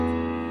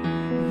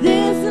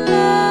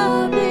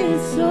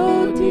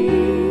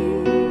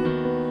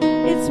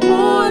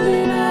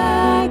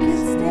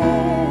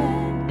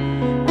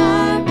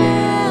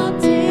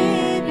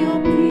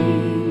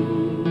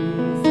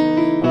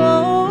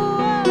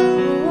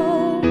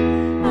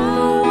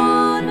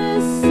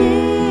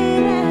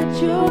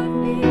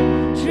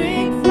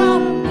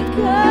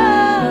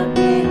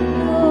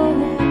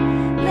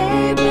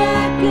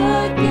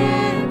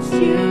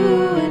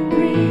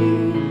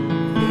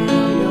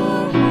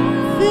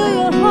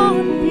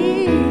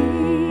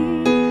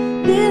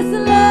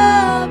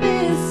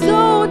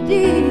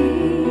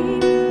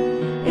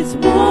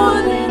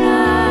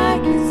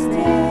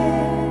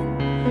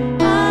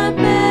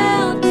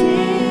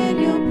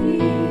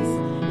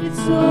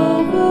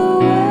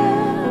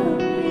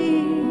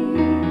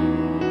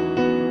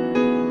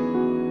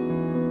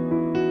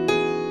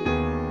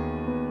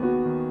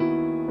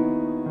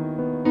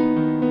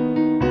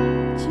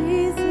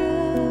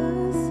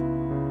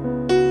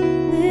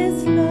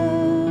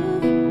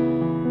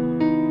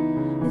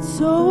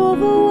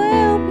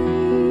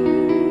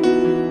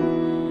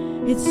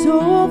It's so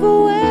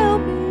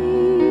overwhelming.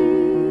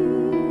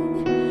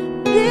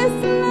 This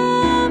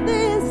love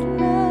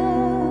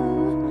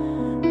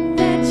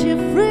that you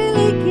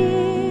freely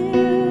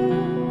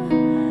give,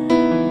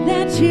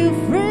 that you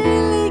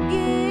freely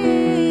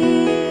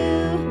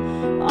give,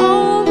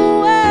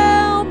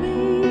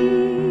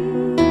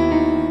 overwhelming.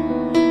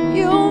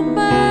 Your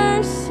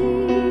mercy,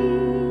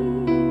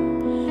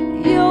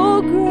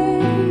 your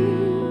grace,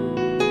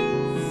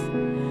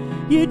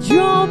 you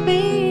draw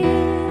me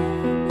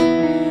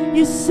in,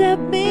 you set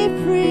me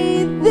free.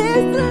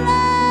 This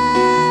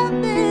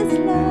love, this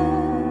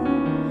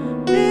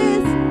love,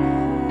 this love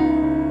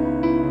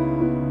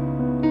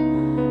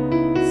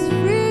is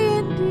free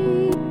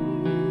indeed.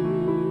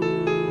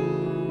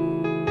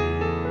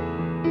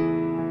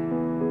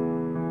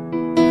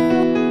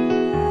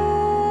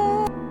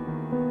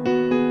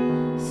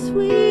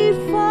 Sweet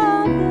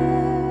Father,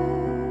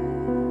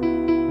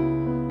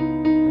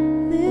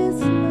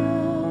 this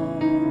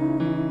love,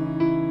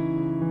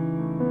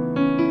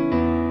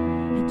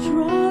 it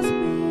draws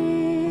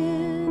me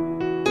in,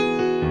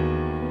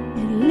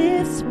 it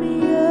lifts me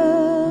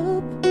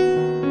up,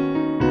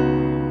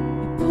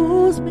 it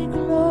pulls me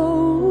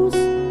close.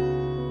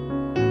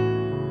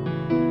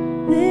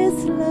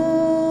 This love,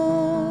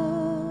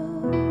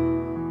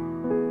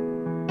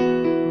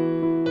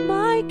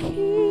 my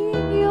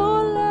King,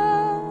 your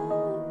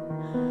love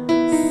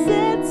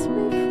sets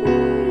me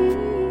free,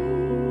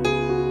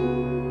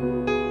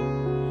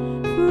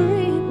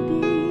 free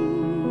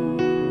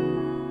indeed,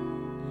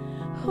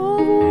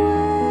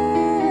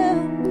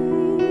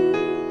 overwhelming,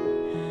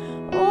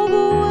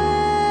 overwhelming.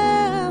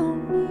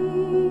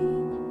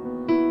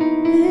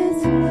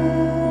 This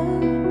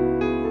love,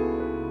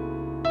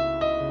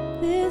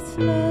 this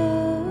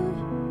love,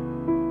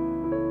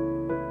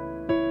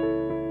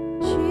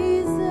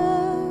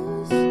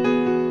 Jesus,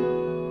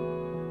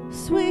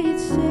 sweet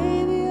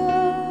Savior,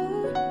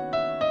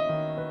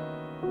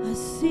 I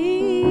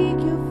seek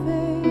your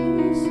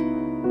face,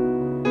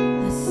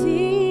 I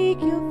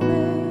seek your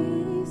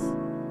face.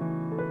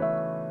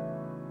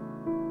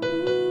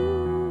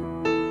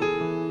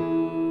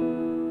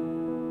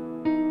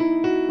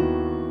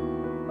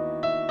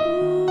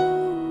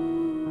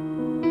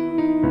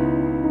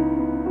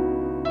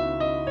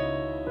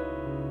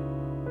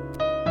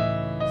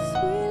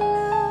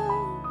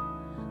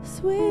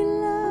 Sweet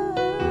love,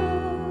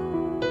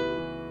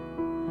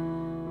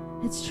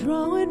 it's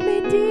drawing me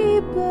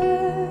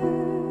deeper,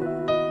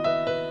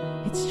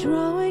 it's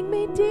drawing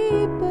me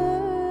deeper.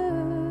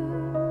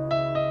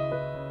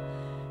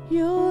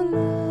 Your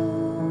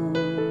love,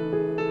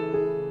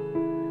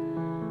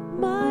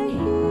 my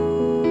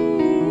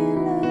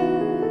healer,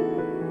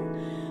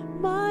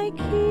 my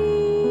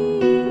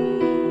King,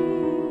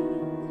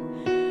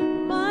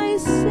 my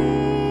Savior.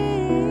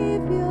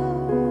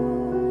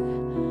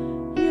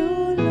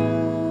 Your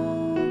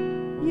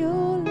love,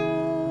 your love.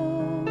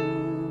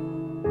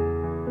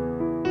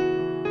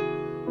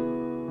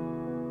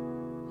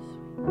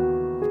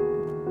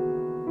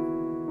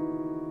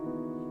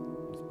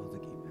 I'm supposed to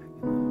keep backing up.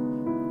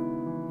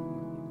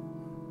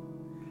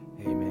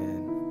 Amen.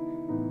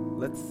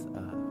 Let's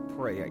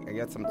pray. I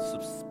got something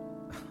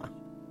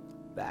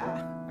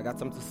I got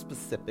something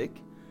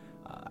specific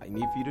I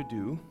need for you to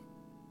do.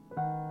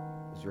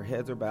 As your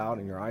heads are bowed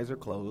and your eyes are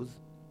closed,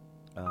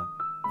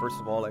 first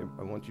of all,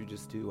 I want you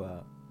just to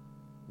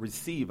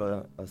receive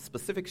a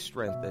specific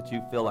strength that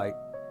you feel like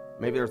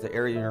maybe there's an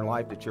area in your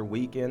life that you're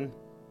weak in.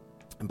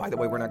 And by the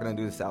way, we're not going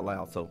to do this out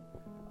loud, so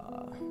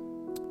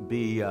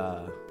be,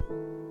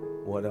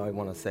 what do I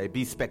want to say?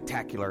 Be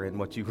spectacular in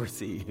what you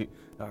receive,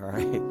 all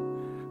right?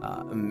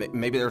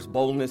 Maybe there's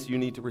boldness you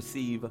need to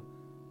receive,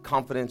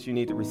 confidence you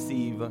need to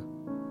receive.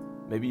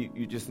 Maybe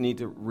you just need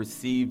to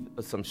receive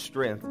some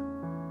strength.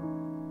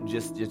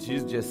 Just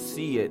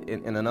see it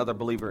in another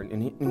believer.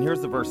 And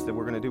here's the verse that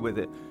we're going to do with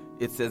it.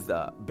 It says,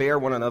 bear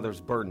one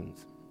another's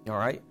burdens, all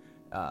right?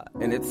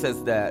 And it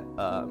says that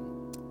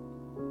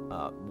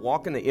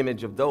walk in the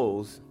image of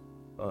those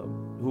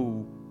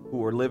who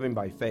are living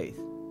by faith.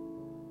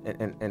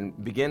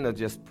 And begin to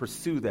just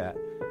pursue that.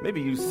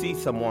 Maybe you see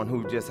someone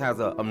who just has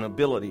an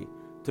ability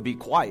to be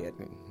quiet.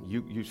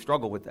 You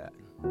struggle with that,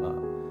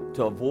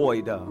 to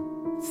avoid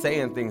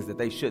saying things that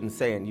they shouldn't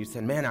say, and you say,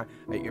 man, I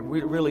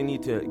really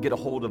need to get a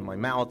hold of my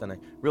mouth, and I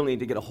really need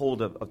to get a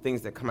hold of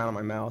things that come out of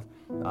my mouth,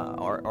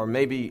 or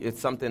maybe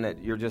it's something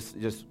that you're just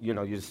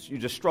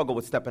struggle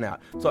with stepping out.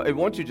 So I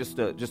want you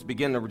to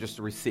begin to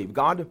receive.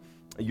 God,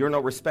 you're no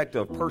respecter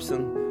of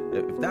person.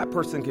 If that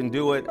person can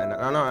do it, and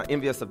I'm not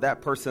envious of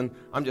that person,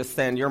 I'm just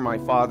saying you're my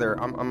Father.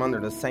 I'm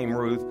under the same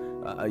roof.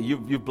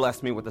 You've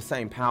blessed me with the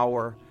same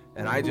power.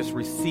 And I just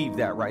receive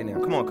that right now.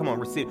 Come on,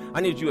 receive.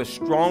 I need you as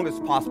strong as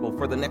possible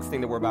for the next thing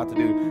that we're about to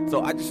do.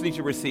 So I just need you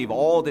to receive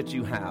all that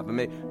you have.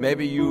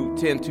 Maybe you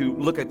tend to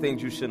look at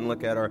things you shouldn't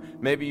look at, or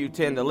maybe you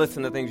tend to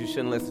listen to things you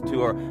shouldn't listen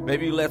to, or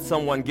maybe you let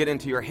someone get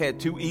into your head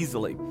too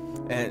easily.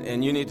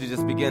 And you need to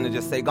just begin to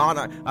just say, God,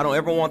 I don't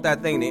ever want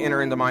that thing to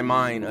enter into my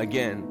mind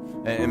again.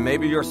 And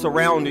maybe your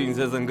surroundings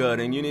isn't good,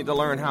 and you need to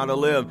learn how to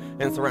live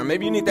and surround.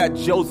 Maybe you need that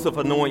Joseph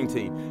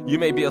anointing. You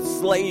may be a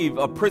slave,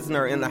 a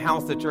prisoner in the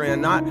house that you're in,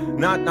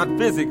 not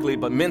physically,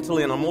 but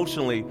mentally and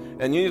emotionally.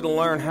 And you need to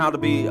learn how to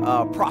be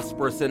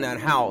prosperous in that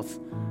house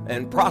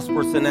and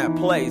prosperous in that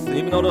place. And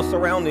even though the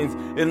surroundings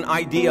is an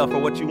idea for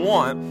what you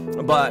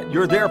want, but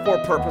you're there for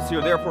a purpose,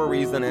 you're there for a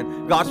reason,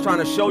 and God's trying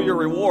to show you a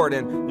reward,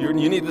 and you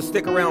need to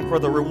stick around for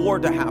the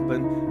reward to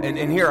happen.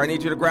 And here, I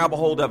need you to grab a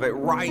hold of it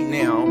right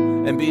now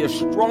and be as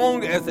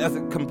strong as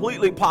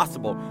completely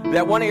possible.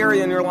 That one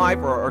area in your life,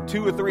 or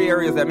 2 or 3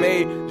 areas that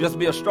may just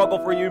be a struggle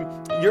for you,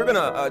 you're going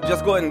to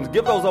just go ahead and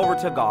give those over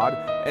to God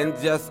and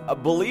just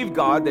believe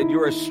God that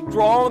you're as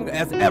strong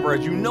as ever,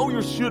 as you know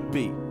you should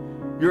be.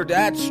 You're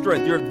that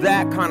strength. You're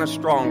that kind of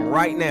strong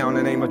right now in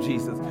the name of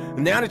Jesus.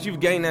 Now that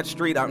you've gained that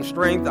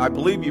strength, I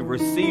believe you've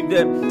received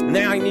it.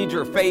 Now I need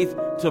your faith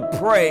to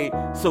pray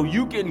so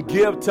you can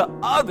give to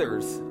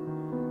others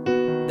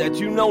that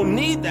you know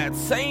need that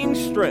same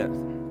strength.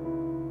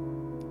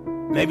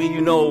 Maybe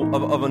you know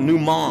of a new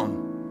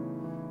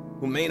mom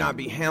who may not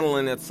be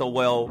handling it so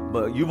well,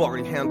 but you've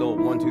already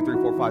handled 1, 2, 3,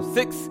 4, 5,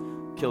 6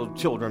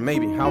 children,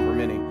 maybe however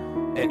many.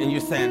 And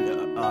you're saying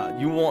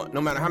you want,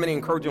 no matter how many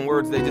encouraging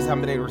words, they just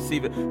haven't been able to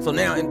receive it. So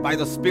now, by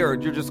the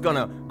Spirit, you're just going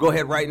to go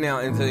ahead right now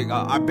and say,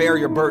 I bear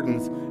your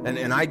burdens,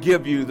 and I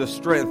give you the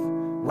strength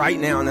right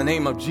now in the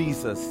name of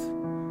Jesus.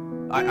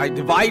 I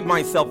divide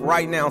myself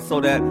right now so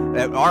that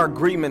our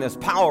agreement is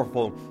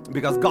powerful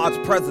because God's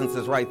presence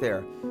is right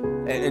there.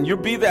 And you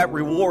be that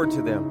reward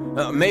to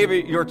them.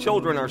 Maybe your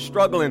children are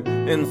struggling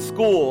in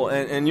school,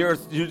 and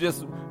you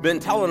just been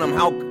telling them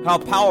how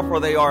powerful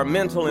they are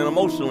mentally and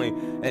emotionally,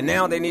 and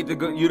now they need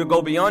you to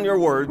go beyond your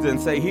words and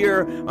say,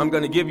 here, I'm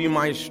going to give you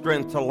my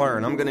strength to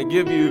learn. I'm going to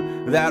give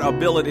you that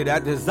ability,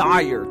 that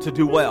desire to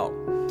do well.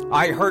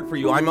 I hurt for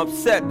you. I'm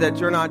upset that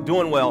you're not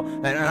doing well,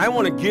 and I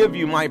want to give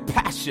you my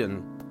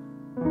passion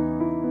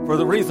for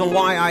the reason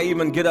why I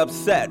even get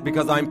upset,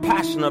 because I'm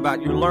passionate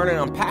about you learning.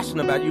 I'm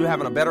passionate about you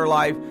having a better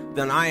life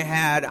than I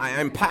had.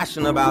 I'm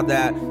passionate about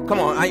that. Come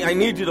on, I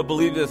need you to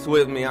believe this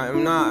with me.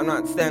 I'm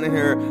not standing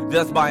here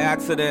just by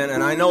accident,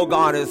 and I know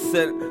God is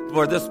sent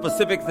for this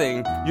specific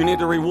thing. You need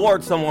to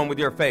reward someone with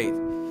your faith.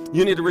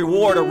 You need to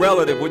reward a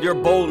relative with your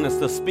boldness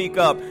to speak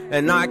up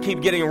and not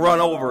keep getting run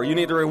over. You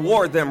need to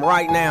reward them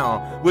right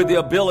now with the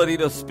ability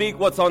to speak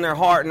what's on their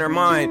heart and their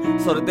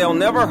mind so that they'll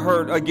never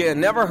hurt again,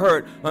 never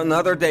hurt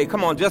another day.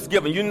 Come on, just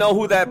give them. You know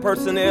who that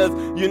person is.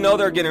 You know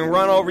they're getting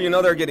run over. You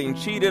know they're getting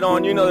cheated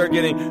on. You know they're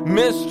getting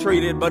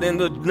mistreated. But in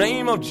the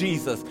name of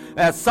Jesus,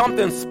 as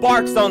something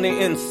sparks on the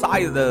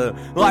inside of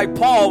them, like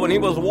Paul when he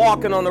was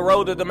walking on the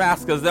road to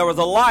Damascus, there was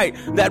a light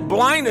that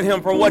blinded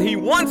him from what he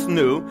once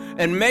knew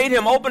and made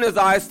him open his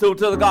eyes to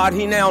the God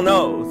he now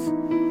knows.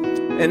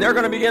 And they're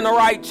going to begin to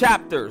write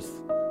chapters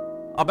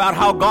about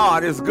how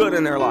God is good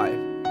in their life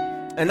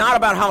and not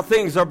about how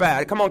things are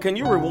bad. Come on, can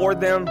you reward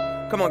them?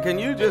 Come on, can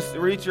you just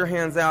reach your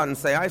hands out and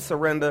say, I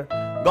surrender.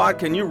 God,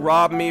 can you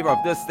rob me of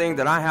this thing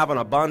that I have an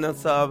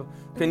abundance of?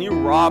 Can you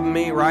rob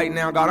me right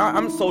now? God,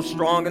 I'm so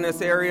strong in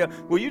this area.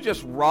 Will you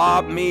just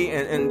rob me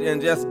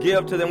and just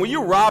give to them? Will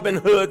you Robin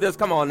Hood this?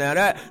 Come on now,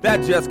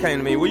 that just came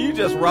to me. Will you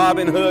just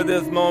Robin Hood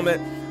this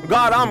moment?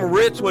 God, I'm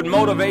rich with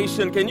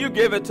motivation. Can you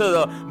give it to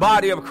the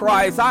body of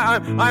Christ?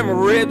 I'm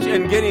rich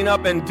in getting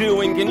up and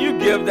doing. Can you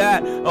give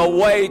that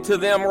away to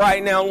them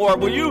right now,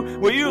 Lord? Will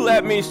you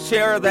let me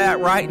share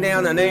that right now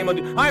in the name of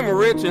Jesus? I'm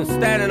rich in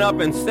standing up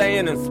and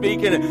saying and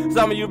speaking. And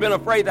some of you have been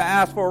afraid to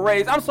ask for a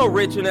raise. I'm so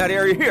rich in that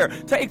area. Here,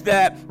 take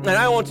that, and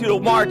I want you to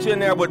march in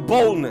there with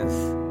boldness.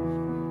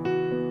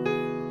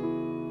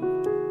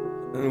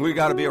 And we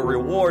got to be a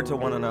reward to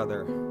one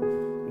another.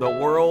 The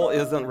world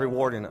isn't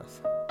rewarding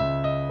us.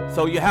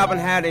 So you haven't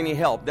had any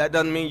help. That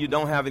doesn't mean you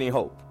don't have any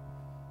hope.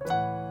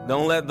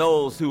 Don't let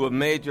those who have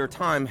made your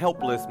time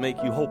helpless make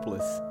you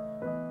hopeless.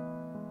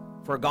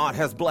 For God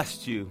has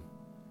blessed you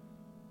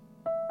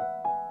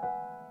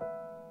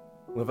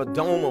with a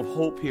dome of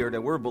hope here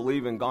that we're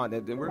believing God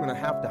that we're going to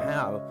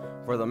have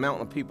for the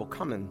mountain of people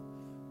coming.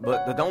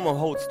 But the dome of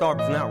hope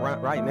starts now,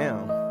 right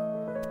now,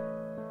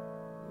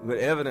 with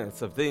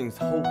evidence of things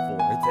hopeful.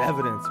 It's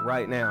evidence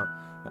right now.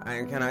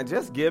 And can I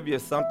just give you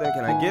something?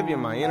 Can I give you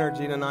my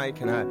energy tonight?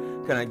 Can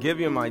I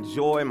give you my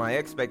joy, my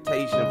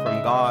expectation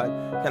from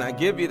God? Can I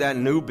give you that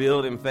new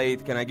building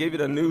faith? Can I give you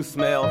the new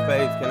smell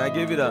faith? Can I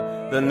give you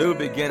the new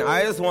beginning?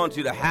 I just want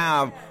you to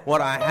have what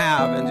I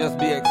have and just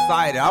be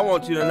excited. I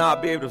want you to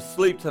not be able to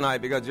sleep tonight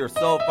because you're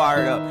so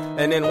fired up,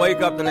 and then wake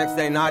up the next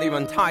day not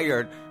even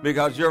tired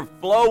because you're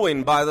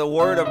flowing by the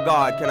word of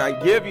God. Can I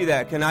give you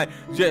that? Can I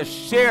just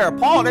share?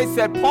 They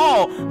said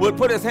Paul would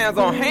put his hands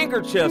on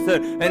handkerchiefs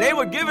and they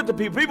would give it to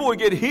people. People would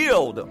get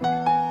healed.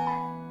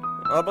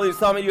 I believe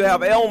some of you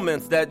have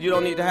ailments that you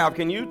don't need to have.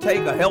 Can you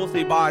take a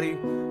healthy body?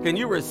 Can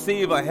you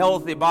receive a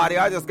healthy body?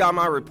 I just got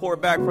my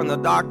report back from the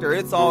doctor.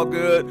 It's all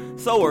good.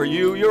 So are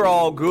you. You're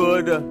all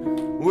good.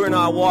 We're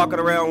not walking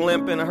around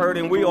limping and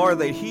hurting. We are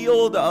the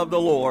healed of the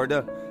Lord.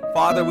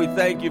 Father, we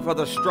thank you for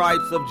the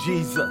stripes of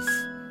Jesus.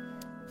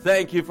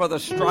 Thank you for the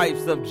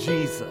stripes of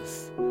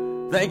Jesus.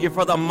 Thank you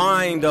for the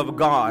mind of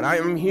God. I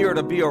am here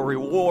to be a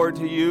reward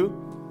to you.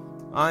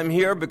 I'm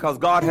here because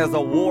God has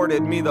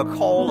awarded me the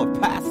call of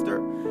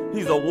pastor.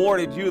 He's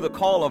awarded you the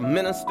call of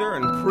minister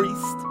and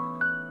priest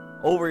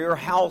over your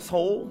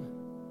household.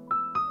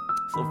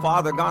 So,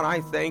 Father God, I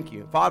thank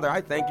you. Father,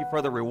 I thank you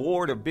for the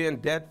reward of being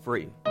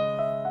debt-free.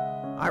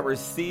 I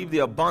receive the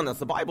abundance.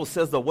 The Bible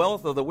says the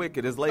wealth of the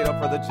wicked is laid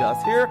up for the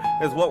just. Here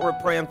is what we're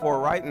praying for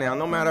right now.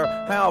 No matter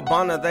how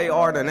abundant they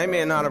are, then they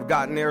may not have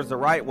gotten theirs the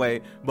right way,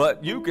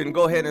 but you can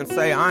go ahead and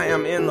say, I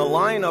am in the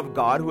line of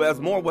God who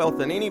has more wealth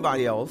than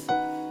anybody else,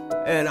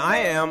 and I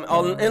am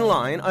in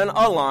line and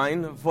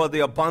aligned for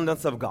the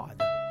abundance of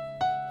God.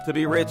 To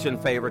be rich in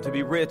favor, to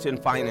be rich in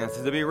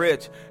finances, to be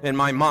rich in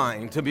my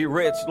mind, to be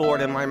rich,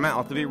 Lord, in my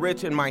mouth, to be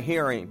rich in my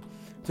hearing,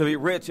 to be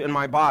rich in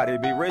my body, to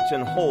be rich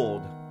and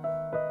whole.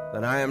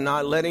 That I am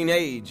not letting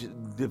age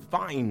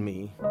define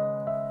me.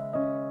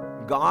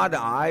 God,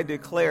 I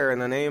declare in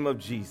the name of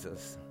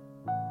Jesus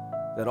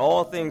that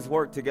all things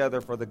work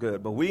together for the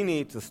good. But we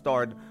need to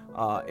start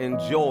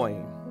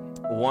enjoying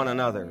one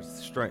another's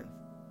strength.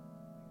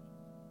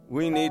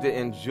 We need to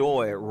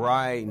enjoy it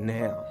right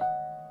now.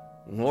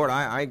 Lord,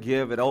 I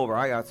give it over.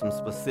 I got some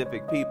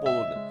specific people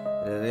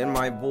in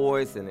my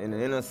voice and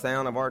in the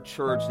sound of our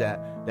church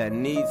that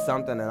need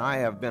something that I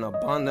have been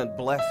abundant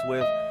blessed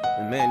with.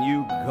 And man,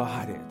 you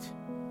got it.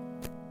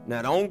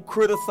 Now, don't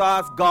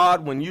criticize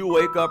God when you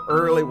wake up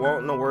early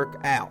wanting to work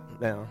out.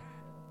 Now,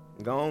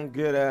 go and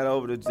get that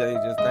over to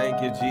Jesus.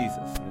 Thank you,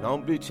 Jesus.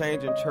 Don't be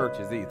changing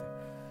churches either.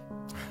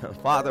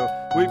 Father,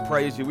 we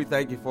praise you. We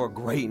thank you for a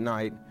great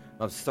night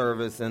of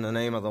service in the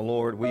name of the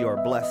Lord. We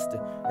are blessed,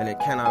 and it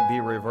cannot be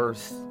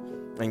reversed.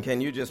 And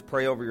can you just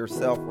pray over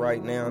yourself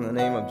right now in the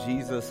name of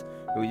Jesus?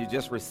 Will you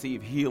just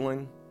receive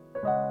healing?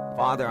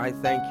 Father, I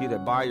thank you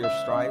that by your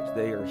stripes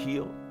they are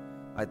healed.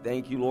 I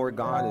thank you, Lord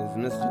God, as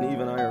Miss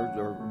Geneva and I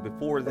are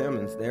before them,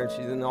 and there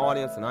she's in the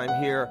audience, and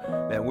I'm here,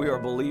 that we are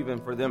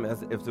believing for them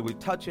as if we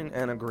touching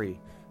and agree.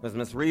 As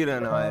Miss Rita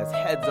and I, as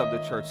heads of the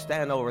church,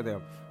 stand over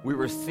them. We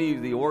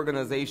receive the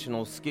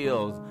organizational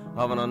skills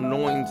of an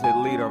anointed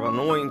leader, of an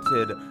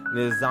anointed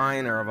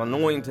designer, of an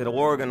anointed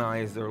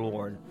organizer,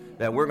 Lord.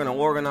 That we're going to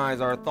organize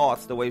our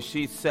thoughts the way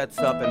she sets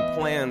up and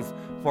plans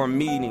for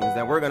meetings,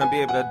 that we're going to be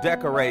able to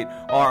decorate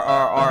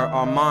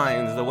our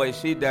minds the way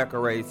she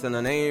decorates in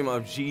the name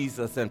of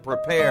Jesus, and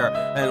prepare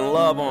and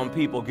love on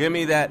people. Give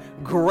me that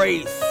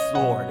grace,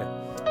 Lord,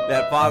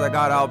 that, Father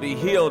God, I'll be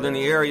healed in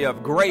the area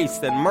of grace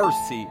and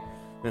mercy.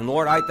 And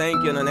Lord, I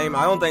thank you in the name.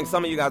 I don't think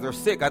some of you guys are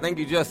sick. I think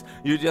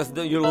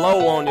you're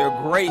low on your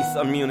grace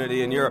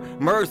immunity and your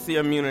mercy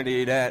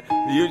immunity, that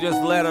you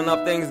just let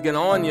enough things get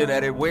on you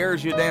that it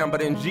wears you down.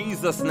 But in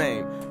Jesus'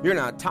 name, you're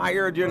not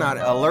tired. You're not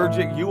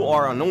allergic. You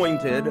are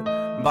anointed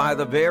by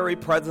the very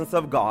presence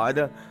of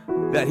God,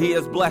 that he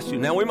has blessed you.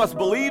 Now, we must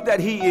believe that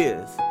he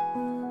is.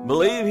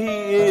 Believe he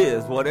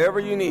is. Whatever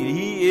you need,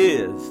 he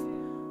is.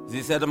 As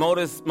he said to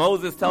Moses,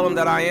 tell him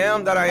that I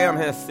am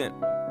has sent.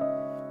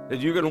 That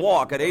you can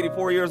walk. At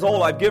 84 years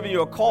old, I've given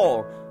you a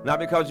call. Not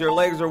because your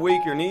legs are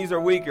weak, your knees are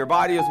weak, your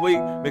body is weak,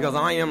 because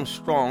I am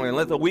strong. And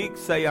let the weak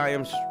say I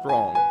am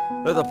strong.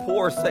 Let the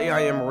poor say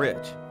I am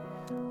rich.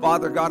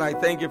 Father God, I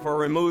thank you for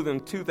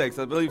removing toothaches.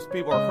 I believe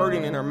people are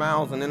hurting in their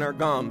mouths and in their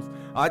gums.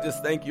 I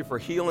just thank you for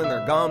healing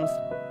their gums.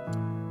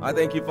 I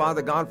thank you,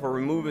 Father God, for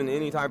removing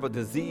any type of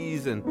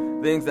disease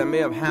and things that may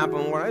have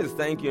happened. Lord, I just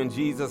thank you in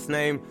Jesus'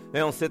 name. They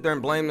don't sit there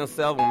and blame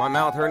themselves when my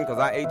mouth hurting because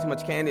I ate too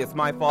much candy. It's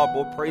my fault.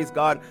 But praise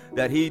God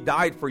that he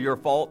died for your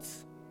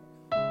faults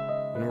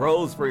and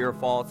rose for your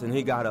faults, and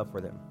he got up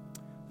for them.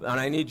 And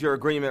I need your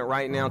agreement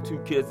right now. 2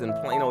 kids in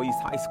Plano East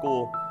High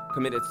School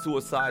committed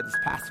suicide this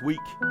past week.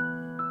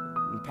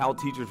 And Pal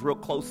teacher's real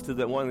close to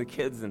one of the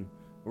kids and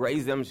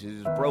raised them.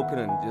 She's just broken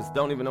and just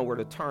don't even know where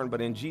to turn.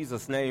 But in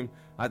Jesus' name,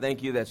 I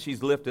thank you that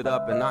she's lifted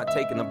up and not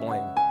taking the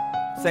blame.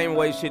 Same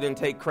way she didn't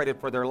take credit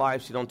for their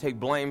life, she don't take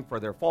blame for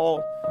their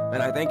fall.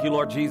 And I thank you,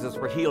 Lord Jesus,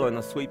 for healing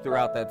the sweep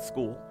throughout that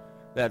school.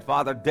 That,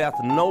 Father, death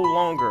no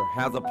longer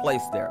has a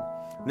place there.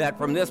 That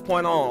from this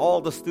point on,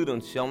 all the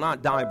students shall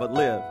not die but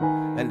live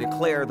and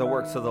declare the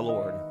works of the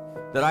Lord.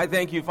 That I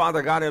thank you,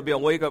 Father God, it'll be a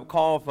wake-up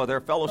call for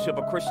their fellowship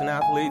of Christian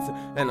athletes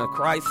and the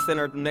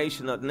Christ-centered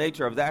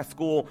nature of that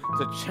school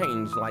to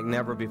change like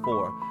never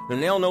before.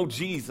 And they'll know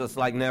Jesus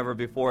like never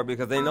before,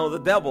 because they know the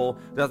devil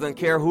doesn't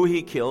care who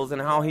he kills and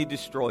how he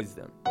destroys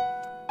them.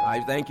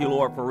 I thank you,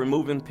 Lord, for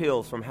removing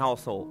pills from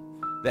household,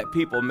 that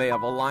people may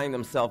have aligned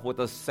themselves with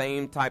the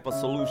same type of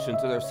solution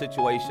to their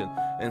situation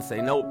and say,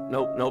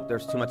 nope,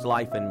 there's too much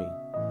life in me.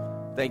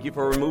 Thank you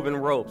for removing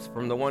ropes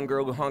from the one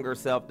girl who hung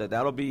herself,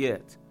 that'll be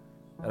it.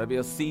 That'll be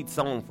a seed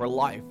sown for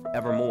life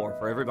evermore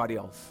for everybody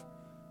else.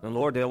 And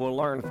Lord, they will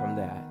learn from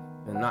that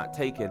and not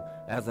take it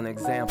as an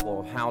example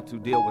of how to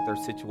deal with their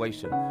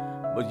situation,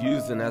 but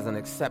use it as an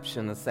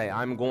exception to say,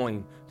 I'm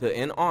going to,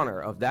 in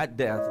honor of that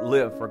death,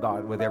 live for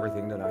God with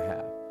everything that I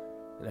have.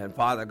 And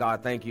Father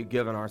God, thank you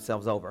giving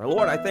ourselves over. And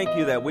Lord, I thank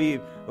you that we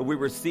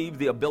receive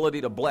the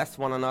ability to bless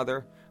one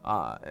another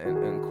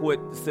and quit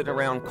sitting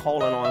around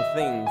calling on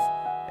things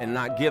and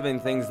not giving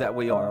things that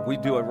we are. We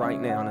do it right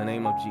now in the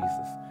name of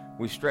Jesus.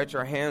 We stretch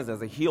our hands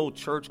as a healed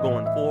church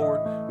going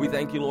forward. We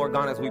thank you, Lord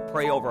God, as we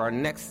pray over our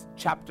next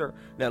chapter,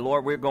 that,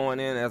 Lord, we're going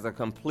in as a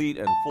complete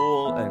and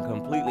full and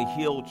completely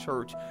healed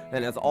church.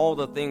 And as all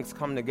the things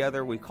come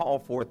together, we call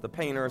forth the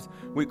painters.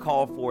 We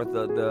call forth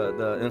the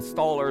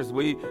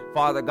installers.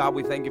 Father God,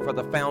 we thank you for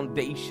the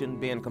foundation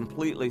being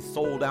completely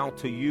sold out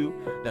to you.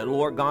 That,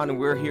 Lord God, and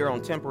we're here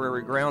on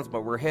temporary grounds,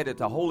 but we're headed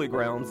to holy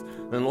grounds.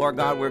 And, Lord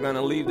God, we're going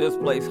to leave this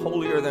place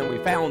holier than we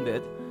found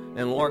it.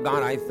 And, Lord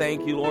God, I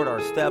thank you, Lord,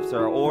 our steps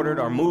are ordered,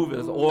 our move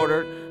is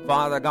ordered.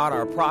 Father God,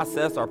 our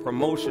process, our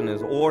promotion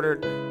is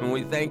ordered. And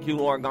we thank you,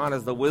 Lord God,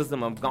 as the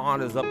wisdom of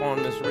God is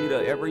upon Miss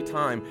Rita. Every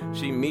time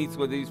she meets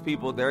with these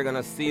people, they're going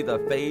to see the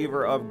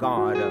favor of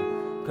God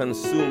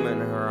consuming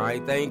her. I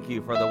thank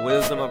you for the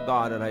wisdom of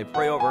God, and I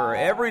pray over her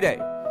every day,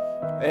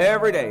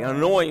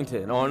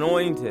 anointed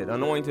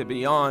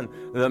beyond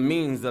the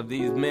means of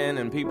these men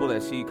and people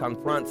that she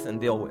confronts and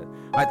deal with.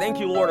 I thank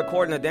you, Lord,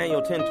 according to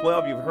Daniel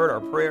 10:12, you've heard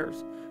our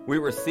prayers. We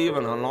receive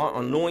an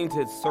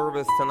anointed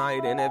service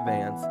tonight in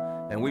advance,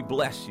 and we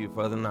bless you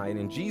for the night.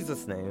 In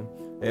Jesus' name,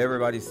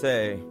 everybody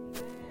say,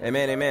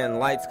 amen, amen.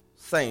 Lights,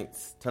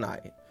 saints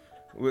tonight.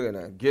 We're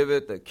going to give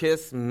it the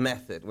KISS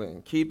method. We're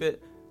going to keep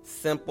it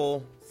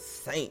simple,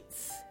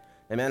 saints.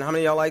 Amen. How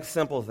many of y'all like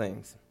simple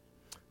things?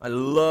 I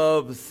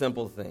love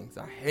simple things.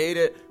 I hate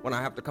it when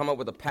I have to come up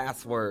with a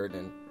password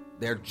and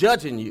they're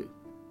judging you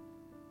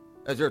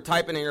as you're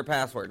typing in your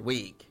password.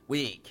 Weak.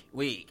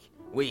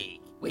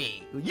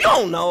 You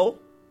don't know.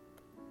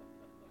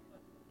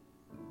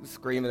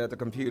 Screaming at the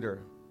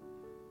computer.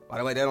 By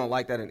the way, they don't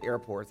like that in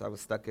airports. I was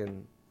stuck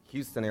in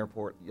Houston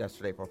airport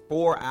yesterday for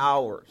 4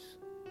 hours.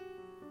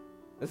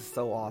 This is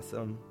so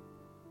awesome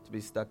to be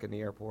stuck in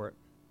the airport.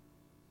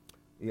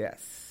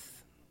 Yes.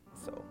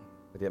 So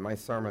I did my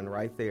sermon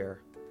right there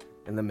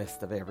in the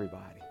midst of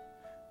everybody.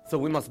 So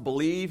we must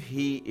believe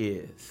he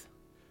is.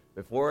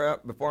 Before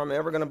I'm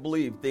ever going to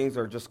believe things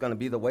are just going to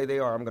be the way they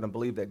are, I'm going to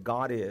believe that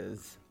God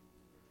is.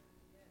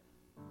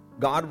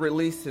 God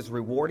released his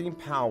rewarding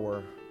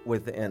power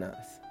within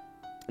us.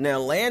 Now,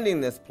 landing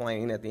this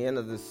plane at the end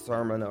of this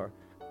sermon or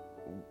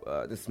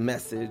this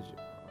message,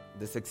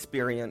 this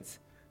experience,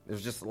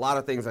 there's just a lot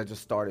of things I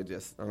just started. I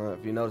don't know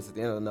if you noticed at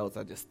the end of the notes,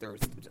 I just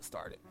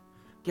started.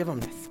 Give him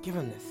this.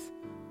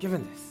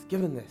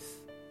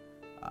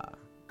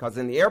 Because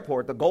in the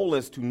airport, the goal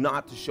is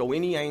not to show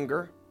any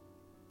anger.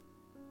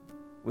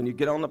 When you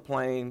get on the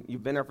plane,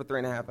 you've been there for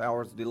 3.5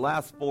 hours. The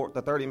last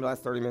 30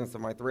 minutes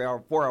of my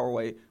 4-hour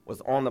wait was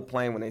on the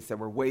plane when they said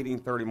we're waiting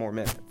 30 more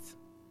minutes.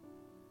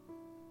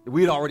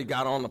 We'd already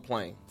got on the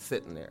plane,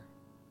 sitting there.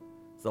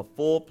 It's a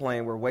full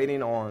plane. We're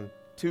waiting on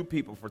 2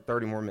 people for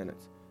 30 more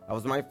minutes.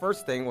 My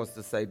first thing was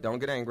to say, don't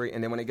get angry,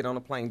 and then when they get on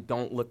the plane,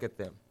 don't look at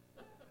them.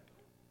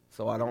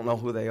 So I don't know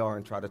who they are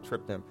and try to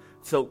trip them.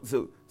 So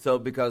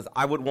because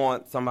I would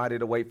want somebody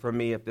to wait for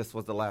me if this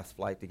was the last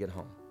flight to get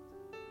home.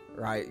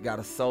 Right? You got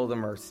to sow the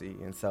mercy.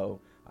 And so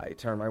I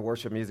turned my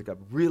worship music up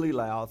really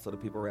loud so the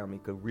people around me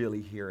could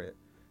really hear it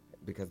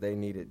because they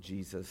needed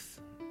Jesus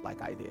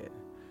like I did.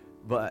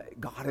 But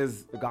God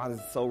is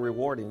so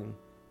rewarding.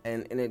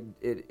 And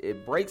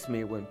it breaks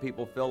me when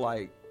people feel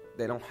like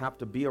they don't have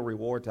to be a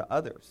reward to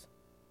others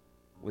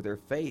with their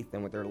faith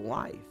and with their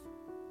life.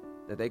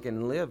 That they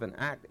can live and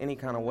act any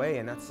kind of way,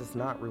 and that's just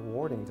not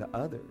rewarding to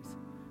others.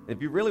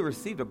 If you really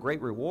received a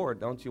great reward,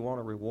 don't you want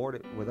to reward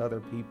it with other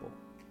people?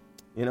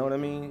 You know what I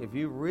mean? If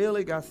you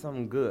really got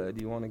something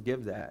good, you want to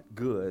give that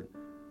good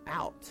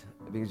out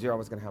because you're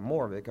always going to have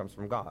more of it. It comes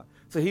from God.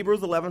 So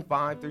Hebrews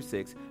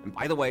 11:5-6. And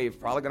by the way, it's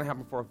probably going to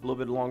happen for a little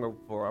bit longer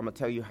before I'm going to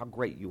tell you how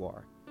great you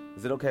are.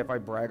 Is it okay if I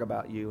brag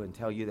about you and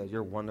tell you that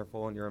you're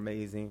wonderful and you're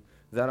amazing?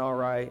 Is that all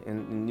right?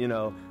 And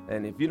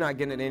if you're not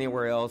getting it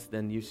anywhere else,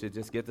 then you should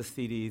just get the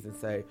CDs and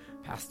say,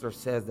 Pastor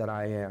says that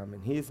I am.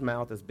 And his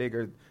mouth is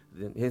bigger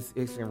than his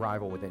can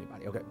rival with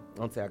anybody. Okay,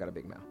 don't say I got a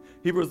big mouth.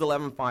 Hebrews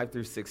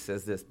 11:5-6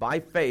 says this.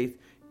 By faith,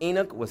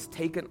 Enoch was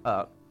taken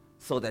up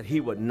so that he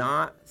would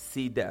not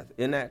see death.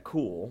 Isn't that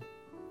cool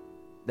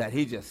that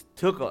he just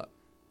took up?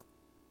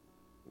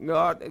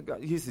 God,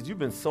 he said, you've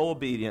been so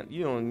obedient,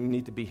 you don't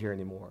need to be here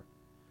anymore.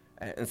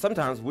 And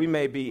sometimes we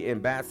may be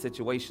in bad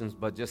situations,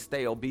 but just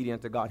stay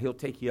obedient to God. He'll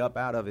take you up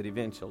out of it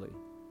eventually.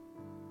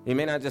 He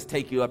may not just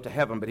take you up to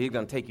heaven, but he's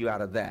going to take you out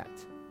of that.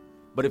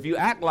 But if you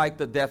act like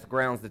the death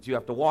grounds that you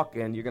have to walk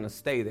in, you're going to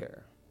stay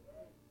there.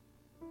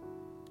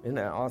 Isn't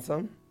that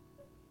awesome?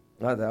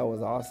 Oh, that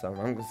was awesome.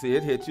 I'm going to see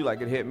it hit you like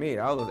it hit me.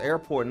 That was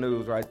airport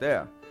news right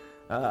there.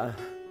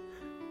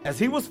 As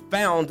he was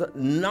found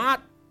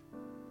not,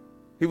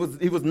 he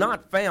was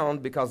not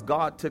found because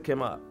God took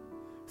him up.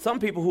 Some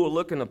people who are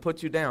looking to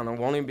put you down and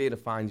won't even be able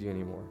to find you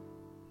anymore.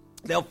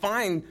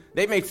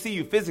 They may see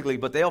you physically,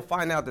 but they'll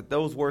find out that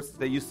those words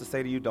they used to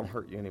say to you don't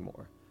hurt you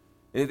anymore.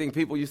 Anything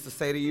people used to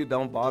say to you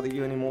don't bother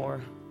you anymore,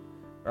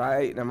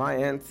 right? And my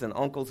aunts and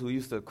uncles who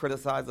used to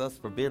criticize us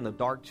for being the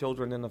dark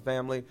children in the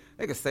family,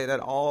 they could say that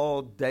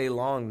all day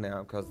long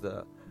now because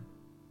the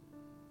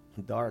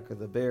dark of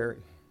the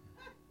berry.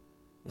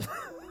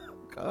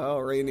 Oh,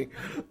 Rainey,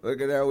 look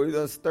at that. We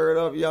just stirred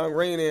up young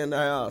Rainey in the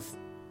house.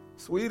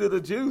 Sweeter the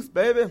juice,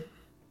 baby.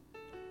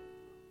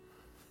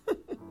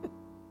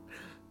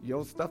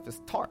 Your stuff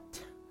is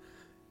tart.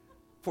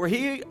 For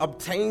he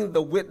obtained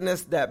the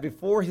witness that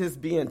before his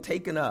being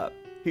taken up,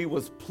 he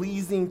was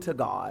pleasing to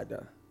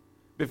God.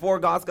 Before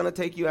God's going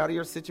to take you out of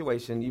your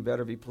situation, you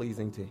better be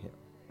pleasing to him.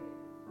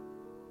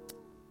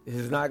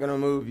 He's not going to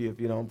move you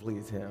if you don't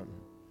please him.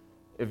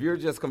 If you're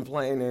just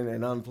complaining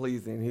and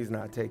unpleasing, he's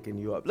not taking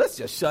you up. Let's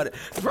just shut it.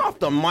 Drop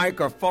the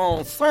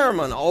microphone.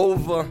 Sermon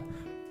over.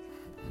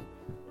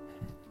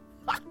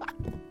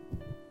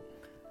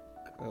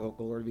 Oh,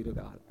 glory be to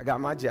God. I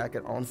got my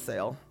jacket on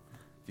sale,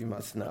 if you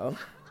must know.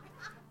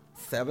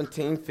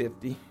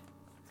 $17.50.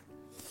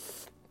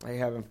 I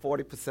having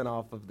 40%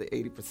 off of the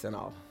 80%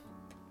 off.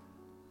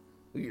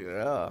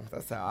 Yeah,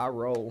 that's how I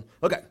roll.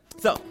 Okay,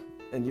 so,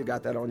 and you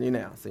got that on you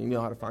now, so you know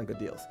how to find good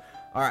deals.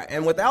 All right,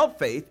 and without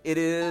faith, it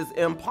is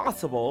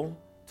impossible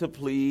to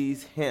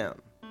please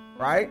him,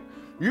 right?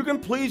 You can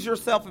please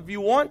yourself if you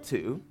want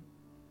to,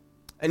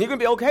 and you can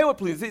be okay with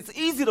pleasing. It's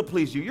easy to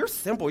please you. You're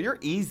simple. You're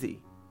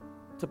easy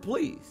to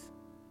please.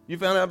 You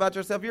found out about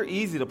yourself, you're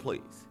easy to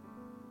please.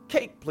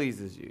 Cake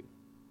pleases you,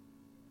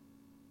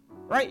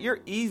 right? You're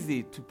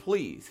easy to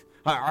please.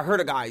 I heard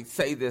a guy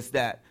say this,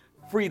 that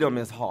freedom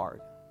is hard.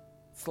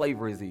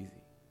 Slavery is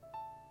easy.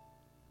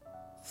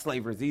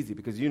 Slavery is easy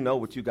because you know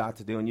what you got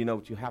to do and you know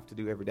what you have to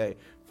do every day.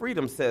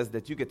 Freedom says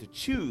that you get to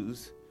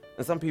choose,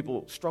 and some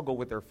people struggle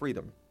with their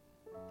freedom.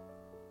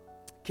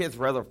 Kids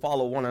rather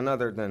follow one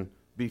another than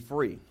be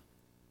free.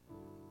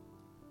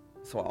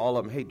 So all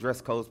of them hate dress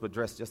codes but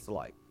dress just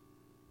alike.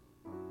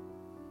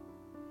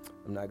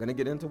 I'm not going to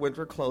get into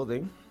winter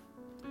clothing.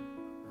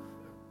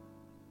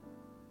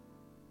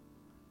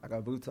 I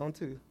got boots on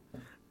too.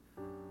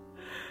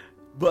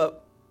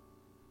 But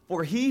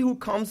for he who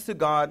comes to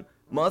God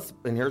must,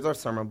 and here's our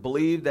sermon,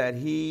 believe that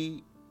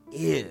he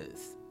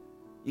is.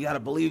 You got to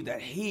believe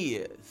that he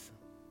is.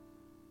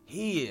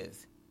 He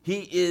is.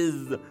 He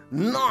is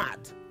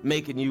not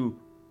making you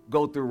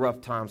go through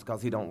rough times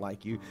because he don't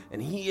like you.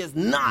 And he is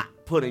not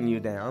putting you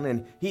down.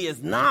 And he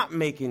is not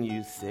making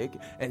you sick.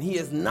 And he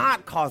is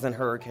not causing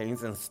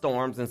hurricanes and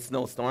storms and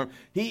snowstorms.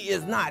 He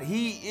is not.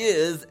 He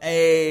is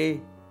a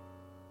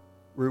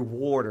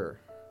rewarder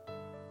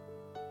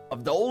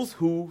of those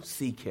who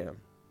seek him.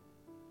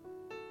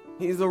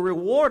 He's a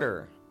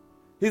rewarder.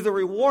 He's a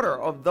rewarder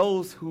of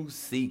those who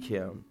seek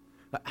him.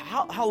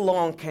 How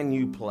long can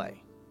you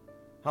play?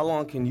 How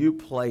long can you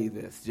play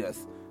this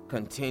just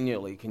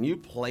continually? Can you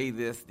play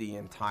this the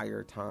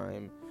entire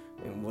time?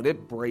 And would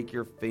it break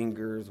your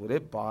fingers? Would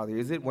it bother you?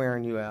 Is it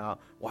wearing you out?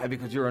 Why?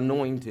 Because you're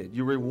anointed.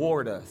 You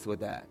reward us with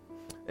that.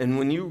 And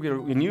when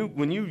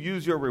you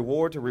use your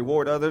reward to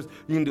reward others,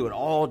 you can do it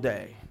all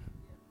day.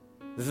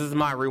 This is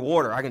my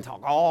rewarder. I can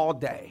talk all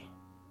day.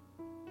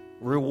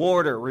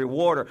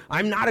 Rewarder.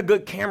 I'm not a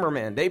good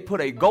cameraman. They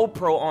put a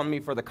GoPro on me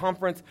for the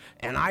conference,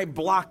 and I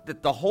blocked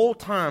it the whole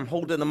time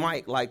holding the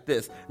mic like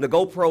this. The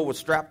GoPro was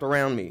strapped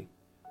around me.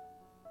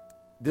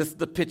 This is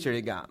the picture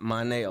they got,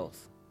 my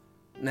nails.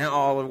 Now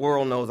all the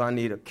world knows I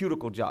need a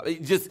cuticle job.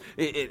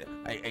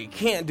 I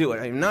can't do it.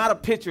 I'm not a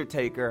picture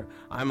taker.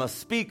 I'm a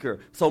speaker.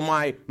 So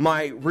my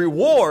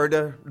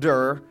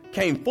rewarder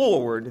came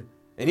forward.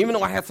 And even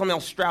though I had something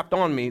else strapped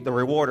on me, the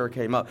rewarder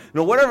came up. You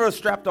know, whatever is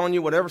strapped on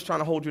you, whatever's trying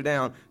to hold you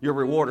down, your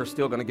rewarder's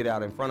still going to get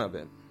out in front of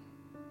it.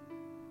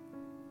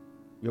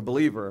 You're a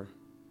believer.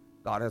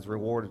 God has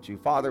rewarded you.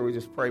 Father, we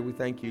just pray. We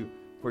thank you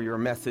for your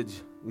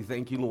message. We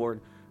thank you,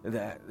 Lord,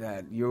 that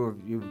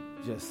you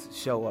just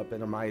show up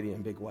in a mighty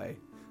and big way.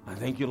 I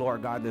thank you,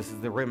 Lord God, this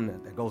is the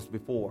remnant that goes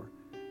before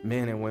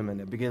men and women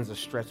that begins to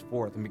stretch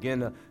forth and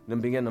begin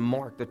to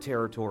mark the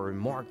territory,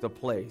 mark the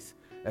place.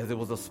 As it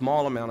was a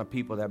small amount of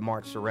people that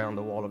marched around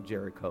the wall of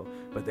Jericho.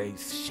 But they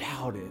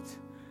shouted.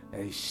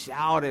 They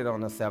shouted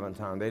on the seventh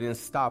time. They didn't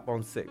stop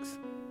on 6.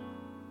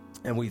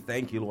 And we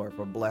thank you, Lord,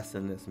 for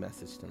blessing this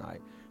message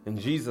tonight. In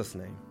Jesus'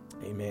 name,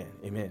 amen,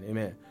 amen,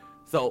 amen.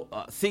 So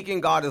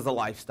seeking God is a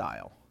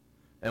lifestyle.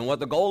 And what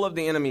the goal of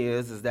the enemy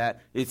is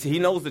that he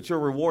knows that you're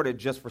rewarded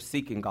just for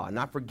seeking God.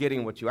 Not for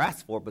getting what you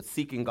asked for, but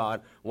seeking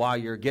God while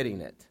you're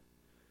getting it.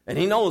 And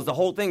he knows the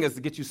whole thing is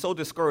to get you so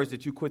discouraged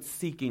that you quit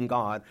seeking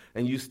God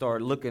and you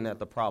start looking at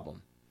the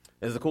problem.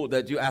 It's cool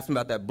that you asked me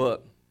about that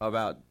book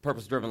about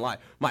purpose-driven life.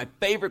 My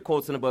favorite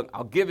quotes in the book,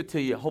 I'll give it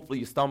to you. Hopefully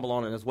you stumble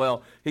on it as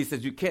well. He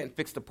says, you can't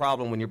fix the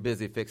problem when you're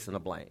busy fixing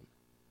the blame.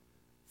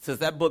 Since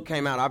that book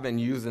came out, I've been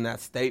using that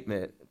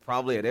statement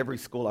probably at every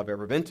school I've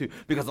ever been to,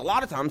 because a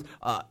lot of times,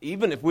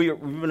 even if we've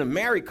been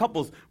married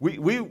couples, we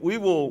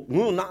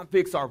will not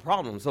fix our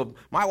problems. So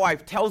my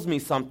wife tells me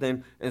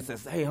something and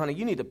says, hey, honey,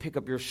 you need to pick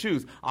up your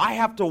shoes. I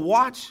have to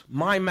watch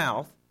my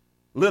mouth.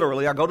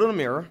 Literally, I go to the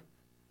mirror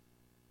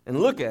and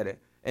look at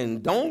it.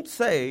 And don't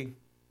say,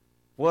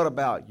 what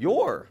about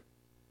your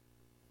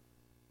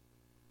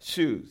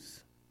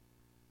shoes,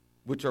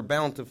 which are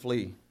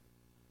bountifully,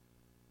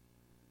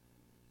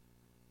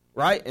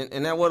 right?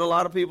 And that what a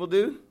lot of people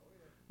do?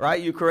 Right?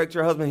 You correct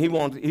your husband.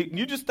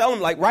 You just tell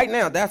him, like, right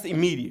now, that's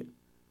immediate.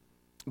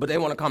 But they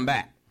want to come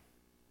back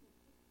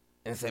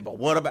and say, but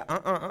what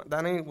about,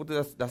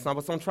 that's not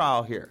what's on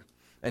trial here.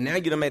 And now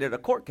you done made it a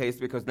court case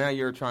because now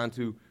you're trying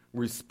to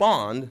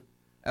respond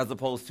as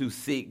opposed to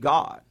seek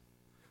God.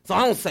 So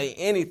I don't say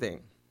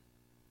anything.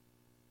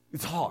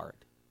 It's hard.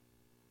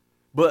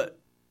 But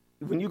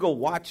when you go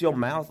watch your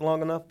mouth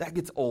long enough, that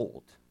gets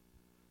old.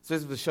 So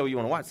this is the show you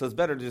want to watch. So it's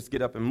better to just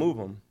get up and move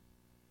them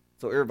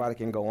so everybody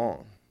can go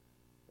on,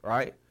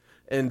 right?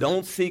 And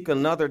don't seek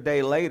another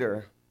day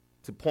later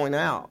to point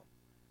out.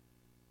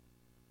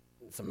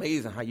 It's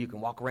amazing how you can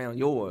walk around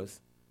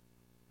yours,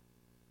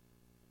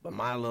 but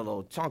my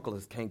little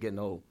chunkless can't get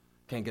no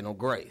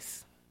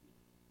grace.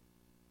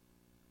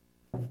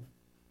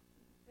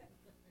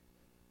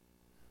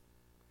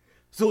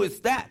 So it's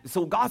that.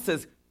 So God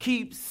says,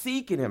 keep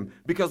seeking him,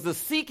 because the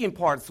seeking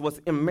part is what's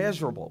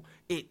immeasurable.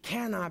 It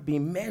cannot be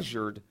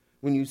measured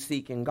when you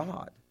seek in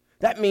God.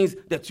 That means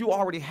that you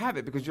already have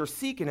it because you're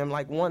seeking him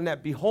like one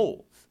that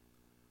beholds.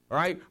 All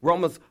right?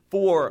 Romans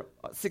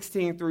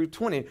 4:16 through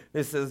 20,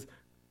 it says,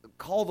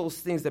 call those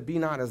things that be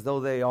not as though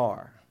they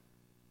are.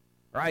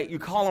 Right? You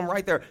call them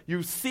right there.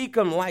 You seek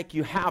them like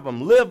you have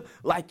them. Live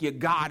like you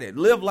got it.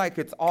 Live like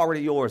it's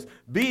already yours.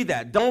 Be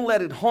that. Don't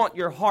let it haunt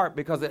your heart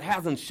because it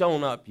hasn't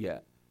shown up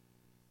yet.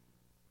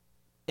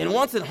 And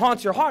once it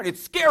haunts your heart, it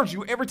scares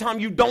you every time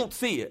you don't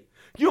see it.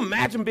 Can you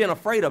imagine being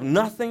afraid of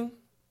nothing?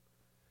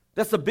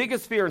 That's the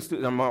biggest fear in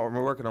students. I'm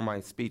working on my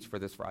speech for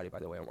this Friday, by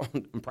the way.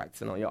 I'm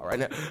practicing on y'all right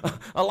now.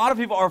 A lot of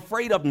people are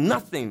afraid of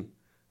nothing.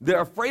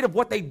 They're afraid of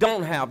what they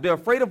don't have. They're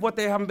afraid of what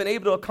they haven't been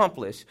able to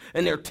accomplish.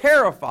 And they're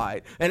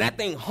terrified. And that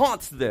thing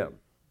haunts them.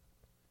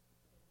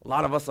 A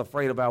lot of us are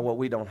afraid about what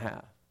we don't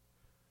have.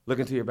 Look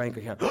into your bank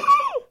account.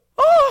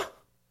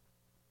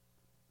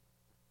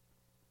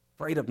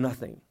 Afraid of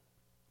nothing.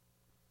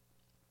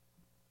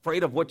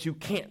 Afraid of what you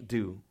can't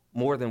do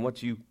more than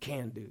what you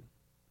can do.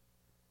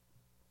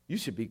 You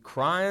should be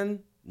crying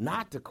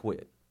not to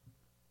quit.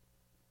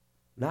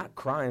 Not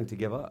crying to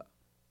give up.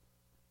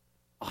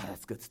 Oh,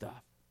 that's good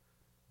stuff.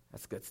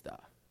 That's good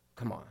stuff.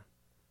 Come on.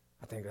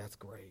 I think that's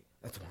great.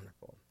 That's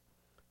wonderful.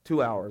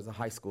 2 hours, the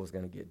high school is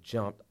going to get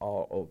jumped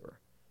all over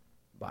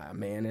by a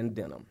man in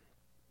denim.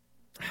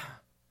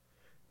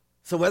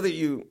 So whether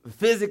you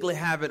physically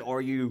have it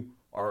or you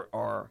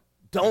or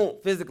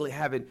don't physically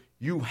have it,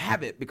 you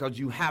have it because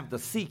you have the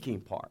seeking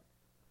part.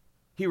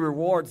 He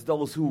rewards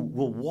those who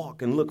will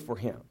walk and look for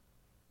him.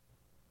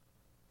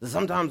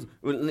 Sometimes,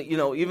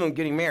 even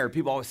getting married,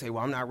 people always say,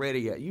 well, I'm not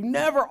ready yet. You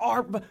never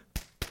are.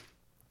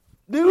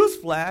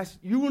 Newsflash,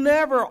 you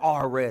never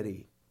are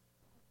ready,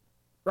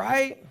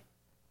 right?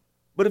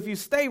 But if you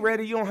stay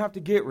ready, you don't have to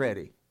get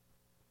ready.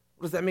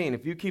 What does that mean?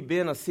 If you keep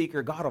being a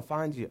seeker, God will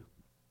find you.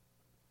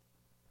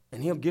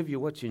 And he'll give you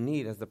what you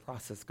need as the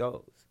process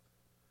goes.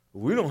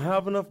 We don't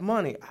have enough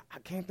money. I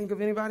can't think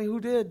of anybody who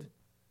did.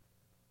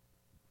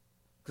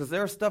 Because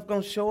there's stuff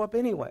going to show up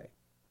anyway.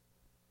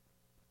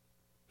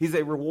 He's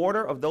a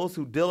rewarder of those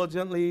who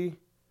diligently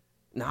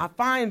not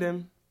find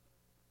him.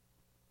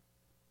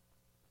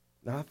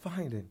 Not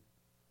find him.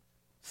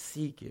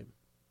 Seek him.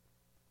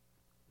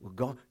 Well,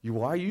 God,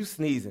 why are you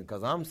sneezing?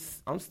 Because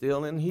I'm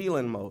still in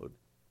healing mode.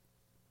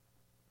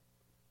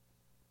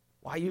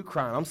 Why are you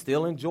crying? I'm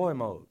still in joy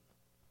mode.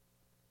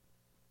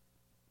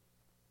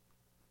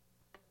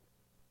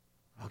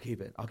 I'll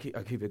keep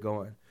it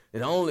going.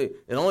 It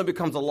only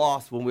becomes a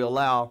loss when we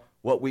allow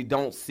what we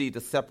don't see to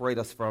separate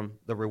us from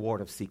the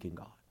reward of seeking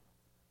God.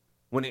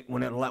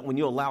 When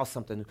you allow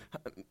something,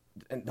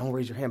 and don't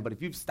raise your hand, but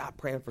if you've stopped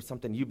praying for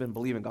something you've been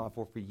believing God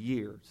for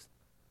years,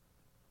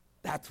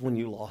 that's when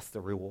you lost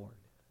the reward.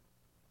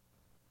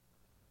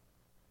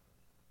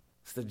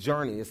 It's the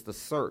journey. It's the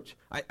search.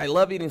 I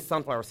love eating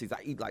sunflower seeds. I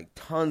eat like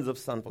tons of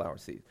sunflower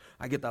seeds.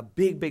 I get the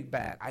big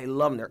bag. I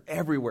love them. They're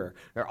everywhere.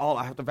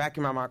 I have to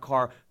vacuum out my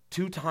car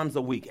 2 times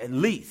a week at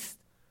least.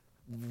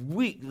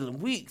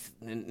 Weeks,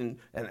 and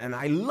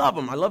I love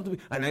them. I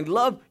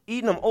love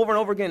eating them over and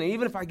over again. And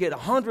even if I get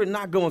 100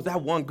 not good ones,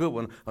 that one good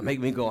one will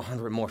make me go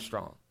 100 more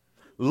strong.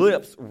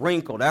 Lips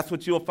wrinkled. That's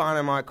what you'll find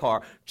in my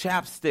car.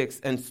 Chapsticks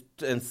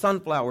and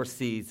sunflower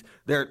seeds.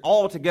 They're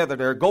all together.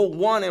 They go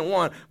 1 and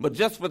 1. But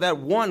just for that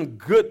one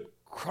good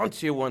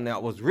crunchy one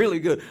that was really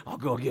good, I'll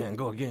go again,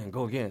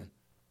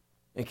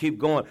 and keep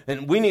going.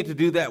 And we need to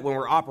do that when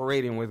we're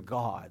operating with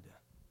God.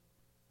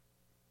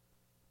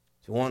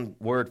 It's one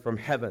word from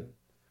heaven.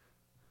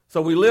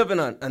 So we live in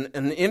an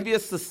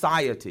envious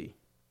society.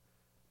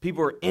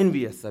 People are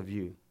envious of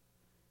you.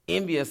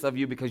 Envious of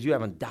you because you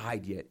haven't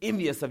died yet.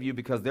 Envious of you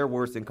because their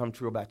words didn't come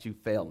true about you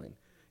failing.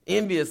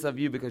 Envious of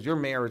you because your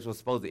marriage was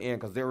supposed to end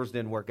because theirs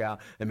didn't work out.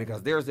 And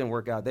because theirs didn't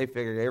work out, they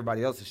figured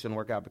everybody else's shouldn't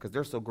work out because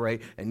they're so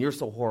great and you're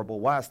so horrible.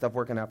 Why is stuff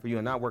working out for you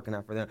and not working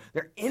out for them?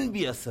 They're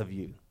envious of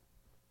you.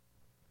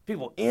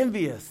 People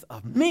envious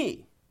of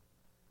me.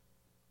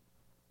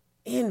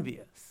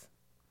 Envious.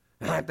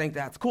 And I think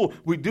that's cool.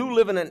 We do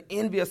live in an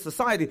envious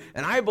society,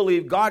 and I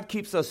believe God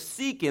keeps us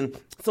seeking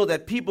so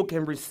that people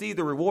can receive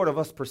the reward of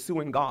us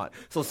pursuing God.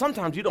 So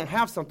sometimes you don't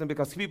have something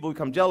because people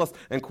become jealous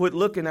and quit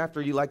looking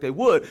after you like they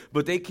would,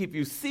 but they keep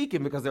you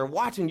seeking because they're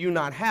watching you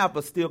not have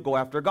but still go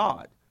after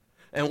God.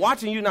 And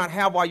watching you not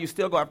have while you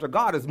still go after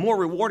God is more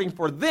rewarding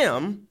for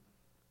them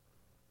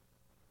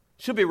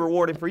should be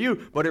rewarding for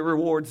you, but it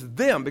rewards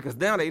them because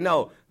now they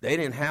know they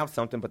didn't have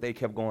something, but they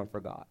kept going for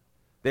God.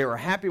 They were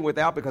happy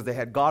without because they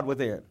had God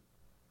within.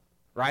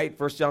 Right?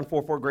 1 John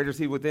 4:4, greater is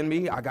he within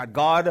me. I got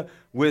God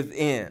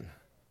within.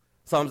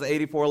 Psalms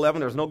 84:11,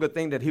 there's no good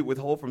thing that he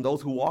withhold from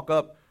those who walk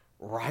up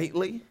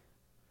rightly.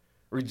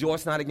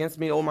 Rejoice not against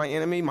me, O my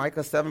enemy.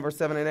 Micah 7, verse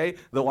 7 and 8.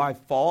 Though I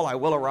fall, I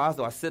will arise.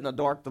 Though I sit in the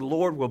dark, the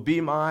Lord will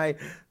be my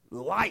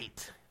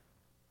light.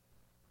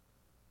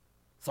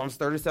 Psalms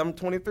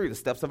 37:23, the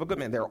steps of a good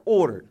man, they're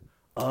ordered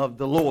of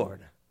the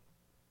Lord.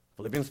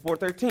 Philippians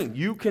 4:13,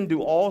 you can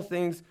do all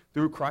things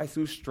through Christ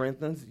who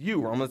strengthens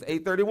you. Romans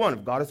 8:31,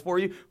 if God is for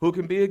you, who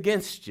can be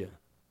against you?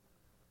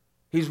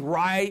 He's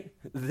right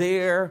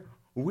there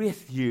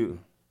with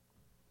you.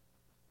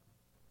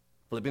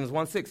 Philippians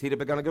 1:6, he that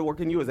begun a good work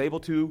in you is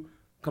able to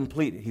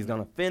complete it. He's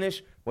going to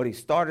finish what he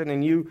started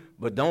in you,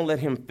 but don't let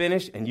him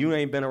finish and you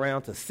ain't been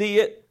around to see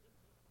it,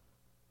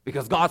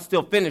 because God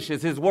still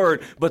finishes his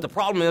word. But the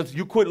problem is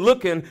you quit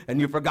looking and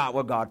you forgot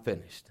what God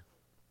finished.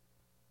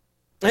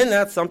 And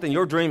that's something,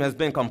 your dream has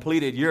been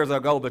completed years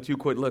ago, but you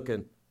quit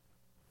looking.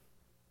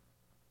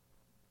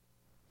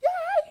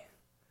 Yay!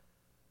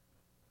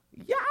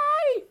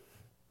 Yay!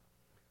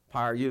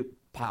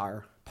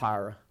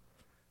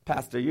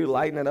 Pastor, you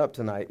lighting it up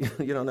tonight.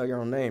 You don't know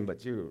your own name,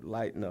 but you're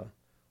lighting the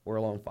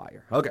world on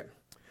fire. Okay.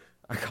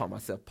 I call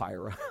myself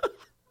Pyra.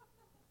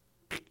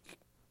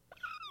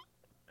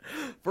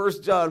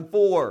 1 John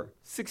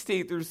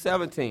 4:16 through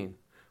 17.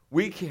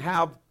 We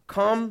have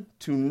come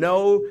to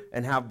know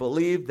and have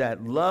believed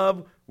that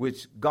love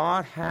which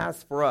God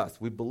has for us.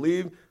 We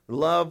believe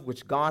love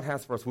which God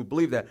has for us. We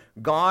believe that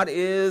God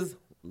is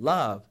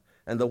love.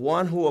 And the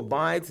one who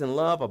abides in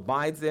love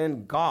abides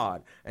in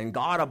God. And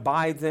God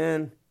abides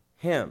in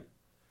him.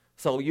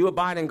 So you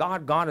abide in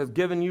God. God has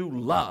given you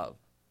love.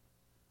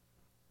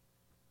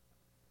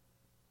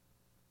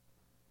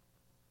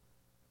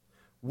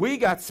 We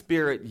got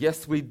spirit.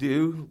 Yes, we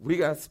do. We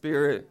got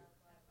spirit.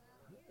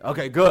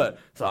 Okay, good.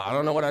 So I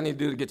don't know what I need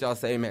to do to get y'all to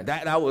say amen.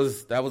 That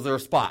was their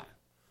spot.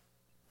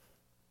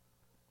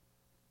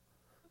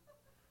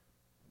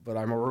 But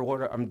I'm a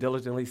rewarder. I'm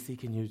diligently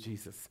seeking you,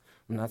 Jesus.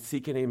 I'm not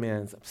seeking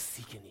amens. I'm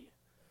seeking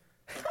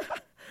you.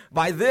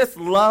 By this,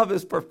 love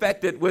is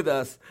perfected with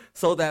us,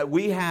 so that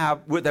we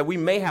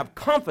may have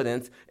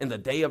confidence in the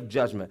day of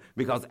judgment.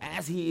 Because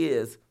as he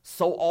is,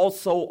 so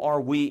also are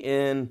we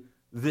in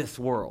this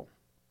world.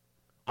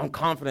 I'm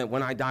confident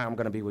when I die, I'm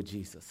going to be with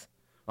Jesus.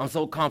 I'm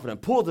so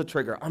confident. Pull the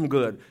trigger. I'm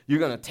good. You're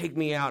going to take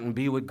me out and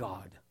be with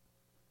God.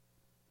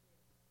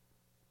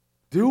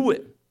 Do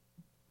it.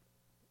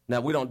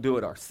 Now, we don't do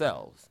it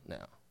ourselves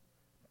now.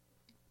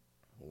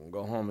 We'll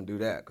go home and do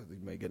that because we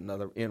may get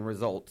another end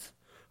result.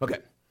 Okay.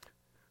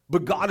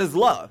 But God is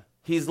love.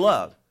 He's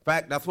love. In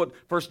fact, that's what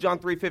 1 John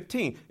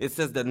 3:15, it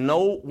says that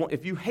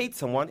if you hate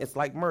someone, it's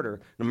like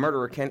murder. The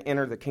murderer can't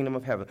enter the kingdom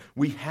of heaven.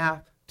 We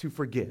have to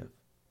forgive.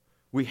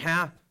 We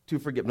have to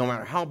forgive. No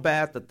matter how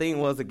bad the thing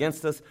was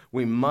against us,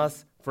 we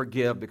must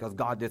forgive because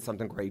God did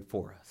something great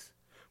for us.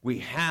 We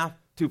have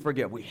to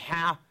forgive. We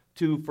have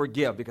to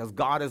forgive because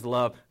God is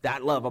love.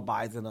 That love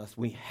abides in us.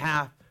 We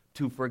have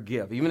to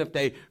forgive. Even if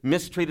they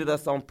mistreated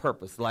us on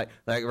purpose. Like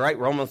right,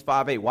 Romans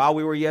 5:8, while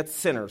we were yet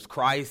sinners,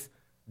 Christ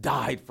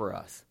died for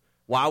us.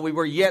 While we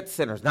were yet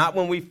sinners, not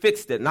when we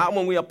fixed it, not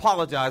when we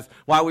apologized,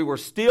 while we were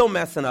still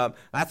messing up,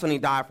 that's when he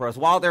died for us.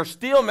 While they're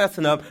still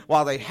messing up,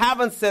 while they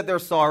haven't said they're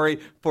sorry,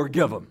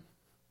 forgive them.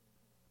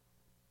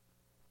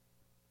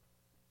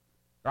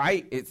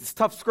 Right? It's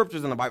tough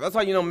scriptures in the Bible. That's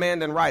why you know man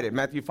didn't write it.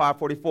 Matthew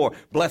 5:44,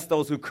 bless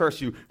those who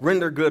curse you,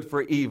 render good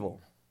for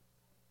evil.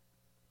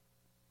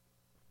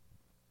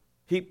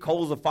 Heap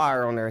coals of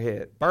fire on their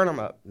head, burn them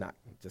up. Not,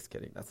 just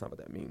kidding. That's not what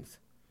that means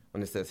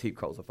when it says heap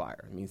coals of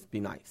fire. It means be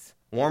nice.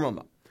 Warm them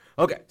up.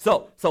 Okay,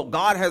 so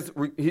God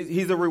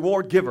he's a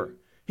reward giver.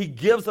 He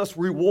gives us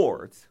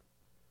rewards.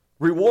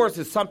 Rewards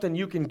is something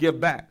you can give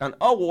back. An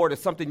award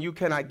is something you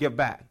cannot give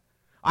back.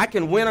 I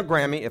can win a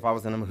Grammy if I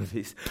was in the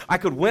movies. I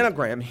could win a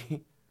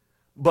Grammy,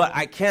 but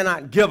I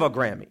cannot give a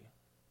Grammy.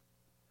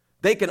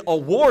 They can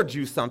award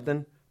you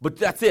something, but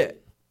that's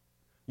it.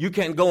 You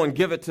can't go and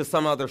give it to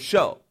some other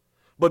show.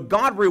 But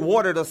God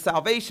rewarded us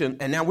salvation,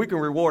 and now we can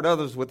reward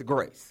others with the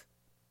grace.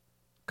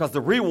 Because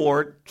the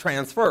reward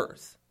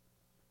transfers.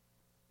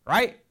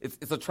 Right?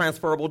 It's a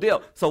transferable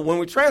deal. So when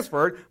we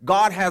transferred,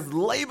 God has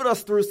labeled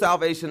us through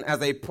salvation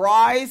as a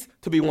prize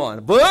to be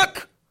won.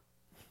 Book!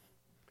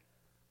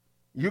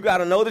 You got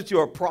to know that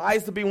you're a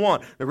prize to be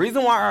won. The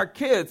reason why our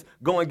kids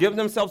go and give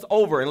themselves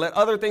over and let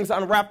other things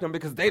unwrap them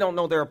because they don't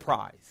know they're a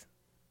prize.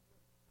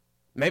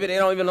 Maybe they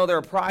don't even know they're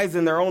a prize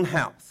in their own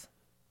house.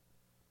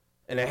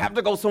 And they have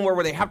to go somewhere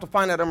where they have to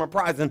find out I'm a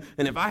prize. And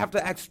if I have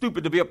to act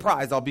stupid to be a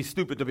prize, I'll be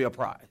stupid to be a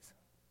prize.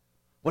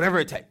 Whatever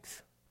it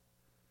takes.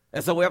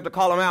 And so we have to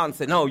call them out and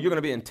say, no, you're going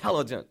to be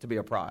intelligent to be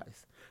a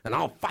prize. And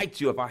I'll fight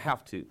you if I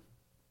have to.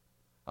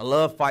 I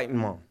love fighting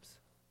moms.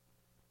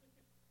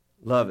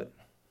 Love it.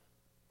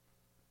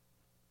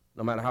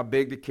 No matter how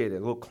big the kid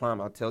is, we'll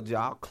climb. I'll tell you,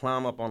 I'll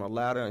climb up on a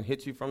ladder and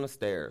hit you from the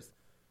stairs.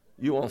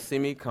 You won't see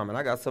me coming.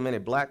 I got so many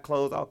black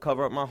clothes, I'll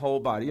cover up my whole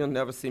body. You'll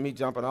never see me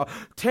jumping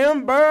off.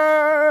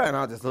 Timber! And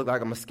I'll just look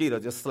like a mosquito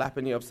just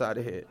slapping you upside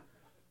the head.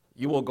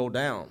 You will go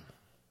down.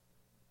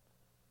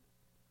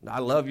 I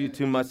love you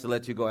too much to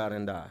let you go out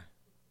and die.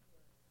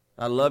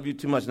 I love you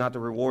too much not to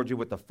reward you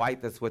with the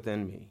fight that's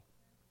within me.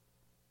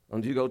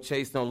 Don't you go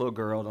chase no little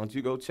girl. Don't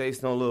you go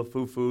chase no little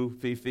foo-foo,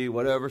 fifi,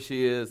 whatever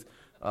she is.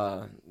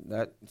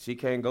 That she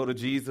can't go to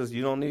Jesus,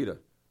 you don't need her.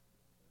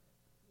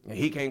 And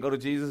he can't go to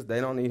Jesus, they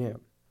don't need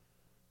him.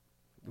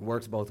 It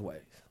works both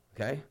ways,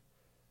 okay?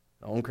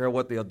 I don't care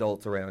what the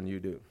adults around you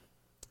do.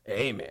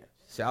 Amen.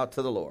 Shout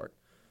to the Lord.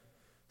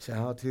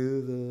 Shout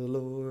to the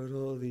Lord,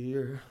 all the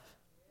earth.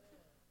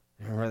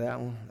 Remember that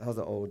one? That was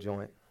an old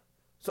joint.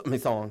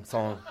 Song.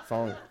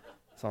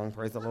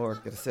 Praise the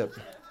Lord. Get a sip.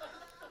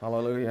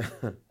 Hallelujah.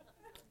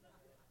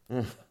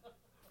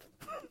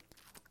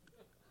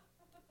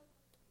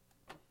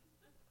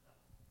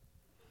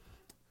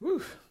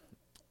 Whew.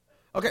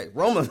 Okay,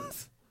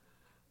 Romans.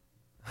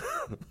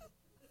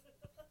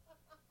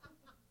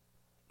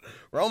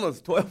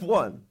 Romans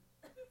 12:1.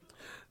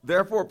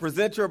 Therefore,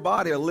 present your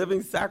body a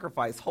living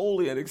sacrifice,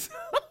 holy and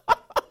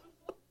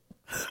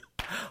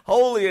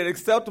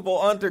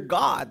acceptable unto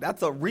God.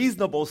 That's a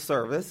reasonable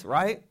service,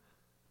 right?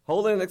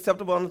 Holy and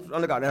acceptable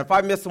unto God. And if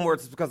I miss some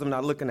words, it's because I'm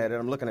not looking at it.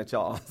 I'm looking at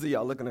y'all. See,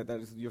 y'all looking at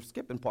that. You're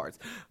skipping parts.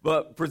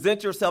 But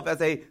present yourself as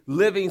a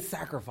living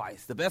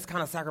sacrifice. The best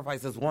kind of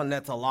sacrifice is one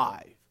that's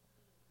alive.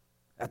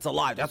 That's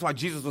alive. That's why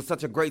Jesus was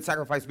such a great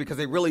sacrifice, because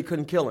they really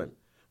couldn't kill him.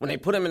 When they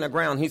put him in the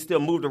ground, he still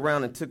moved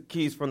around and took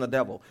keys from the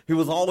devil. He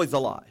was always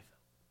alive.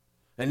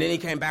 And then he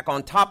came back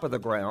on top of the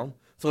ground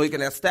so he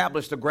can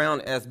establish the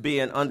ground as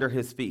being under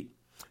his feet.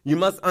 You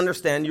must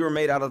understand you were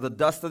made out of the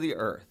dust of the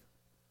earth.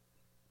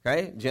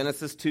 Okay?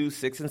 Genesis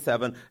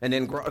 2:6-7. And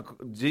then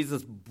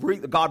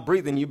God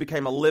breathed in you,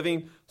 became a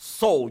living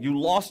soul. You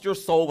lost your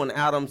soul when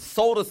Adam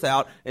sold us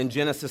out in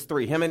Genesis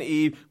 3. Him and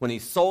Eve, when he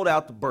sold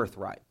out the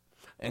birthright.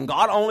 And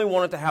God only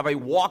wanted to have a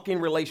walking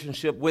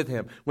relationship with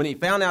him. When he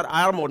found out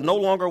Adam would no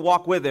longer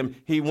walk with him,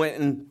 he went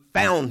and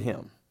found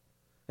him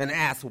and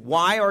asked,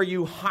 why are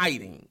you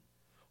hiding?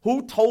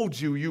 Who told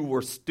you you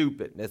were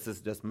stupid? This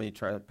is just me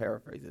trying to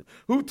paraphrase it.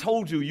 Who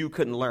told you you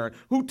couldn't learn?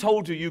 Who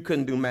told you you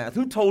couldn't do math?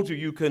 Who told you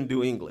you couldn't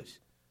do English?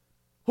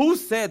 Who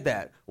said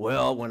that?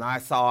 Well, when I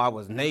saw I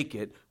was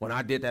naked, when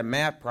I did that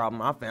math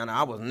problem, I found out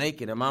I was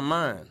naked in my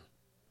mind.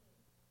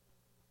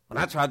 When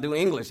I tried to do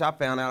English, I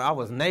found out I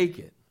was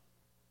naked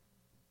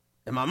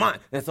in my mind.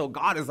 And so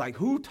God is like,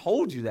 who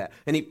told you that?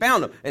 And he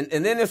found them. And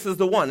then this is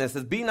the one that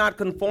says, be not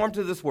conformed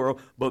to this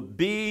world, but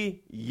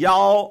be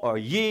y'all or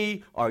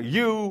ye or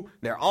you.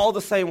 They're all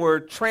the same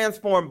word,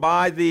 transformed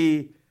by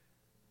the,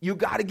 you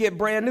got to get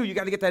brand new. You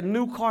got to get that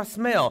new car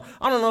smell.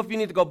 I don't know if you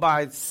need to go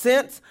buy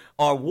scents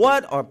or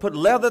what, or put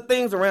leather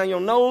things around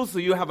your nose so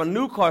you have a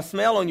new car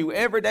smell on you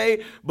every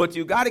day, but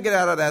you got to get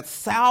out of that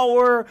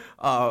sour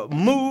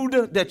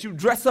mood that you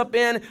dress up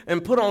in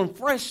and put on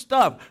fresh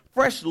stuff,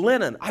 fresh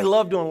linen. I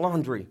love doing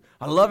laundry.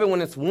 I love it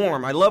when it's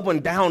warm. I love when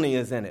Downy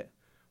is in it.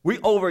 We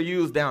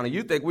overuse Downy.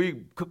 You think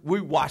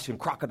we washing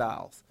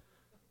crocodiles.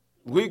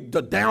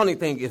 The Downy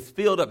thing is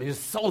filled up. It's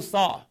so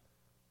soft.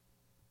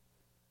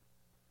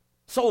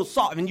 So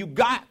soft. And you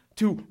got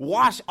to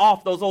wash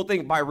off those old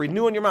things by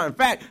renewing your mind. In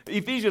fact,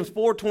 Ephesians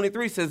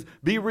 4:23 says,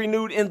 be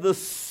renewed in the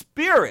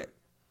spirit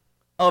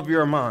of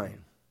your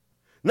mind.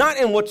 Not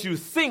in what you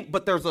think,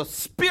 but there's a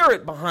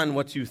spirit behind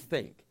what you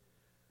think.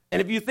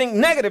 And if you think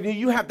negatively,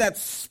 you have that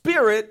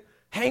spirit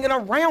hanging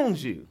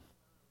around you.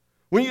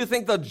 When you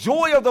think the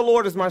joy of the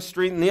Lord is my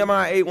strength,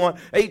 Nehemiah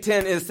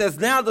 8:10, it says,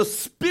 now the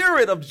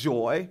spirit of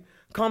joy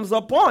comes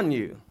upon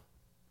you.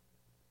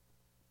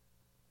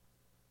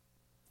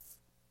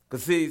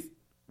 Because see,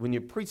 when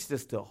you preach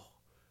this to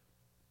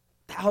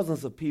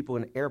thousands of people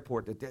in the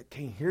airport that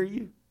can't hear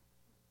you,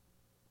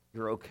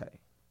 you're okay.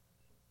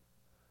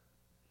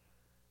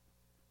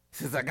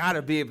 He says, I got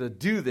to be able to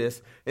do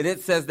this. And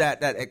it says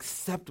that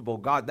acceptable,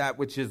 God, that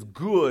which is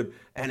good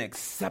and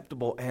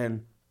acceptable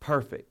and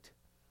perfect.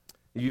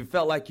 You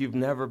felt like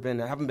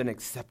haven't been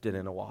accepted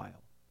in a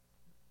while.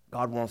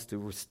 God wants to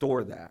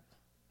restore that,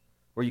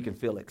 where you can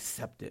feel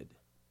accepted.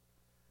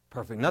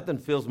 Perfect. Nothing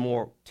feels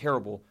more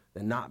terrible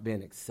than not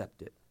being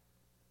accepted.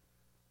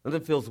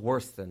 Nothing feels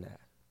worse than that.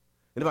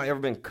 Anybody ever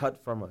been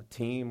cut from a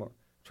team or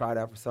tried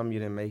out for something you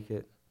didn't make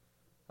it?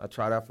 I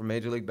tried out for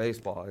Major League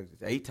Baseball.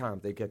 8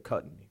 times they kept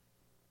cutting me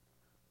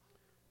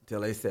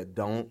until they said,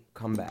 don't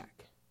come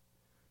back.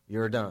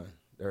 You're done.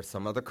 There's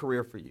some other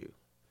career for you.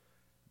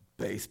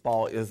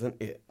 Baseball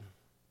isn't it.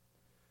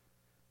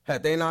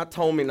 Had they not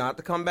told me not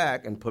to come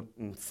back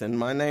and send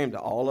my name to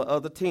all the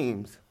other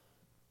teams,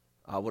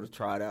 I would have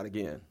tried out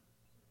again.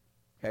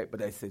 Okay,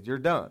 but they said, you're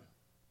done.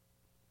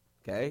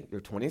 Okay,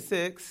 you're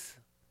 26.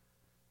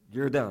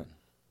 You're done.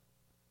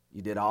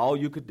 You did all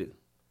you could do.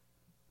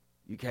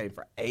 You came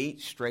for 8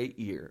 straight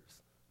years.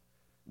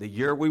 The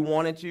year we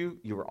wanted you,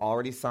 you were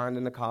already signed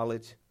into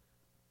college.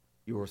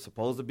 You were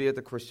supposed to be at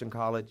the Christian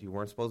college. You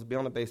weren't supposed to be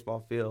on the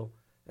baseball field.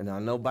 And I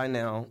know by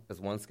now, as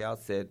one scout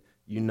said,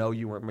 you know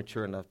you weren't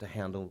mature enough to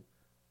handle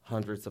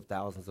hundreds of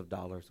thousands of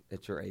dollars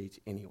at your age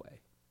anyway.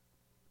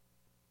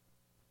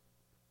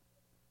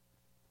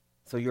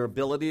 So your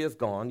ability is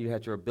gone. You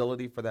had your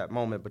ability for that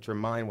moment, but your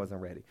mind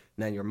wasn't ready.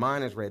 Now your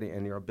mind is ready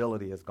and your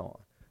ability is gone.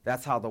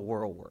 That's how the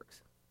world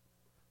works.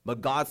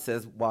 But God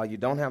says, while you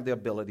don't have the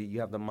ability, you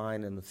have the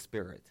mind and the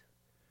spirit.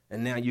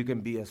 And now you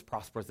can be as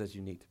prosperous as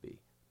you need to be.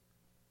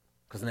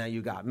 Because now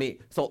you got me.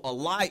 So a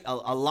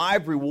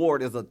live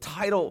reward is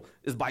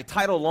by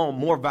title alone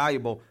more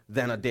valuable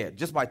than a dead,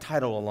 just by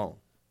title alone.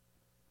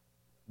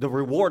 The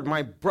reward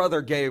my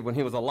brother gave when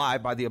he was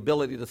alive by the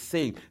ability to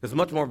sing is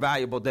much more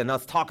valuable than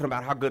us talking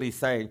about how good he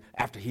sang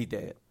after he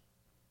died.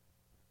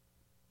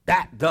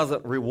 That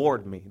doesn't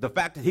reward me. The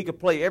fact that he could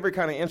play every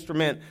kind of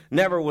instrument,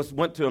 never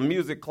went to a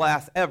music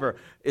class ever,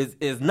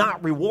 is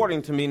not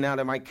rewarding to me now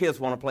that my kids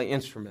want to play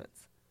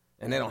instruments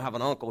and they don't have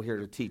an uncle here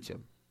to teach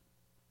them.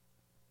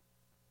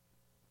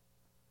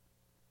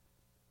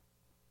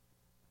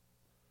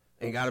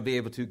 And you got to be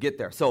able to get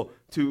there. So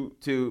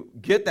to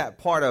get that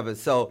part of it,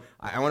 so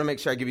I want to make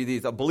sure I give you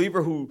these. A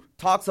believer who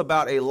talks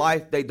about a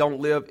life they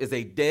don't live is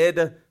a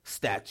dead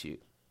statue.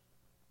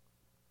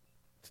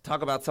 To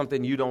talk about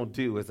something you don't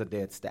do is a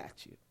dead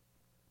statue.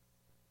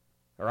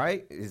 All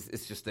right?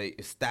 It's just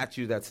a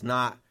statue that's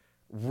not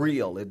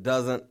real. It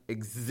doesn't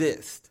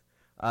exist.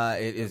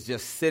 It is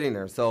just sitting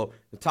there. So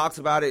it talks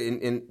about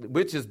it,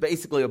 which is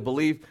basically a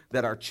belief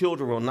that our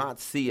children will not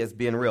see as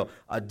being real.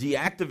 A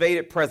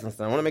deactivated presence,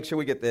 and I want to make sure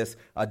we get this,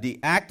 a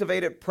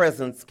deactivated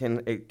presence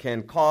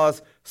can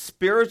cause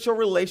spiritual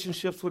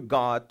relationships with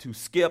God to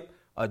skip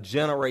a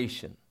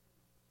generation.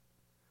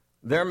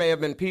 There may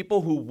have been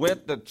people who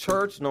went to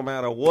church no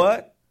matter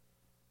what.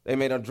 They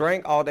may have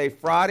drank all day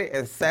Friday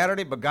and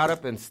Saturday, but got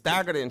up and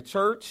staggered in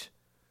church.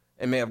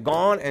 It may have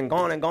gone and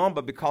gone and gone,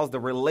 but because the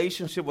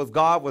relationship with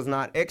God was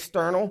not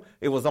external,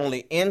 it was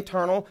only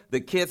internal, the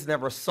kids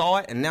never saw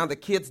it, and now the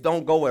kids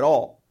don't go at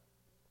all.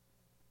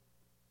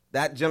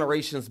 That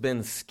generation's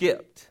been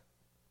skipped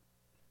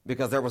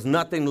because there was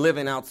nothing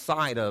living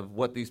outside of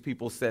what these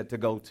people said to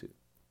go to.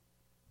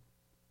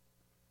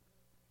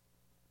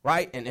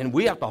 Right? And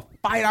we have to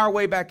fight our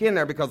way back in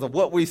there because of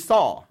what we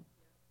saw.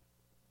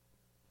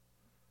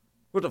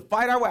 We have to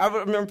fight our way. I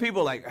remember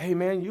people like, hey,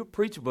 man, you're a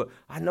preacher, but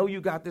I know you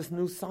got this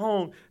new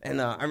song.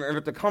 And I remember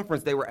at the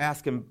conference, they were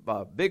asking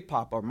Big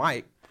Pop or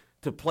Mike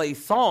to play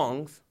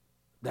songs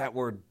that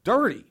were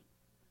dirty.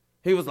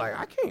 He was like,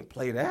 I can't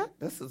play that.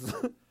 This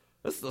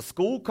is a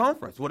school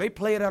conference. Well, they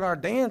play it at our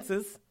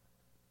dances.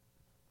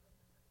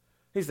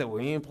 He said,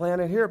 well, you ain't playing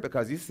it here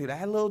because you see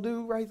that little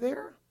dude right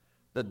there?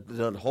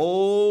 The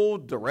whole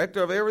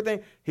director of everything,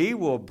 he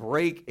will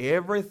break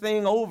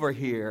everything over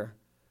here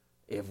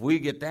if we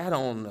get that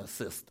on the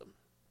system,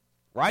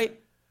 right?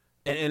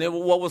 And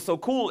what was so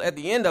cool at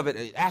the end of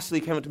it,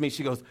 Ashley came up to me,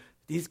 she goes,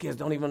 these kids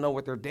don't even know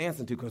what they're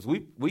dancing to because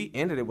we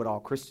ended it with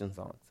all Christian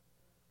songs.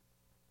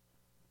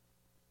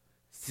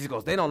 She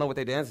goes, they don't know what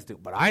they're dancing to,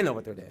 but I know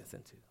what they're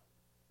dancing to.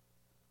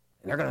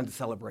 And they're going to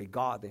celebrate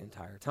God the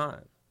entire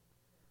time.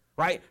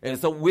 Right? And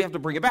so we have to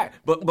bring it back.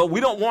 But we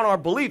don't want our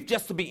belief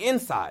just to be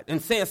inside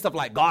and saying stuff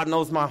like, God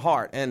knows my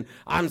heart, and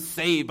I'm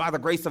saved by the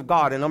grace of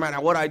God, and no matter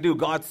what I do,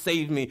 God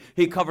saved me.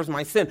 He covers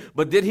my sin.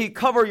 But did he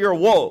cover your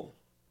woe?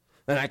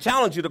 And I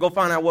challenge you to go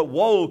find out what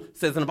woe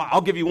says in the Bible.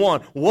 I'll give you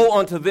one. Woe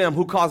unto them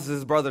who causes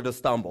his brother to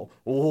stumble.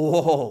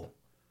 Whoa.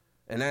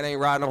 And that ain't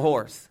riding a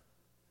horse.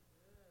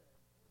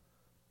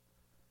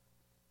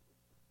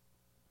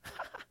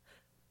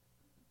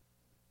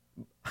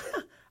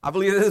 I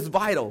believe it is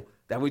vital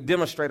that we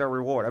demonstrate our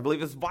reward. I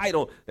believe it's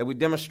vital that we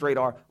demonstrate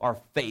our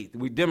faith.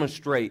 We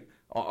demonstrate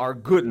our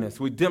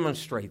goodness. We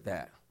demonstrate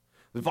that.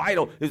 It's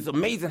vital. It's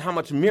amazing how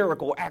much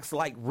miracle acts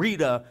like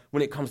Rita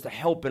when it comes to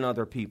helping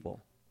other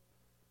people.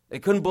 They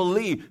couldn't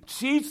believe.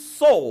 She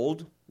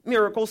sold,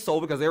 miracle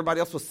sold, because everybody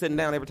else was sitting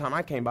down every time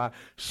I came by.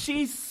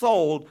 She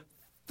sold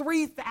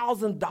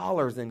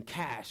 $3,000 in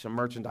cash and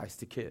merchandise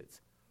to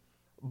kids,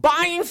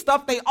 buying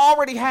stuff they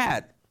already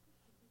had.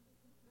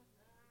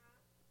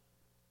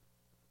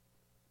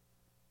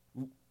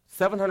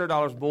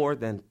 $700 more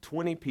than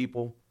 20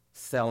 people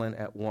selling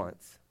at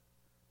once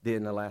did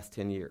in the last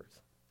 10 years.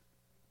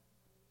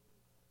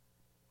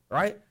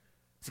 Right?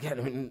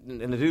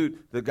 And the dude,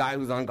 the guy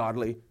who's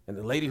ungodly, and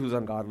the lady who's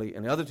ungodly,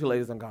 and the other two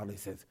ladies ungodly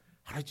says,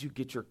 how did you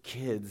get your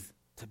kids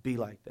to be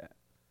like that?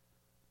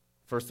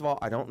 First of all,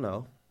 I don't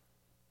know.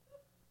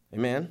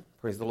 Amen?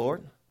 Praise the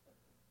Lord.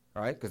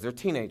 All right? Because they're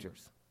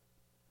teenagers.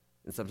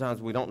 And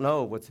sometimes we don't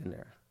know what's in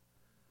there.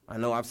 I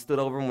know I've stood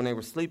over them when they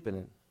were sleeping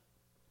and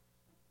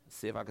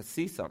see if I could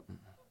see something.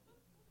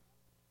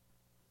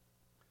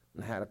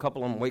 And I had a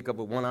couple of them wake up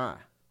with one eye.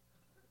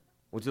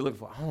 What you looking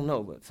for? I don't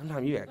know, but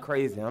sometimes you get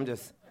crazy. I'm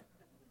just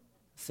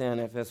saying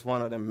if it's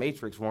one of them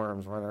matrix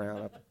worms running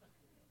around,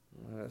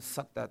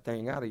 suck that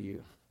thing out of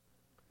you.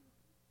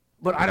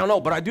 But I don't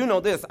know. But I do know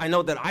this. I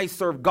know that I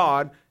serve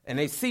God, and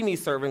they see me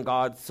serving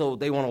God, so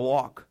they want to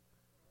walk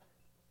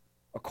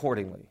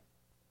accordingly.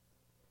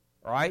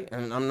 All right?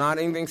 And I'm not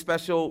anything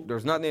special.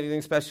 There's not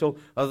anything special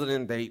other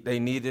than they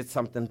needed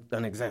something,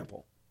 an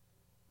example.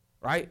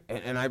 Right?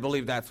 And I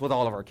believe that's with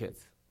all of our kids.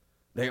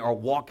 They are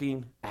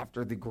walking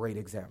after the great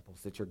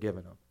examples that you're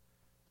giving them.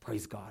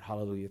 Praise God.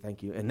 Hallelujah.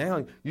 Thank you. And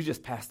now you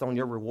just passed on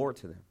your reward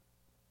to them.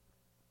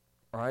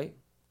 All right?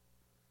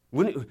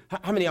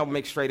 How many of y'all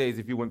make straight A's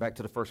if you went back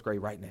to the first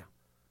grade right now?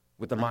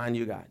 With the mind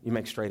you got, you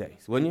make straight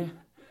A's, wouldn't you?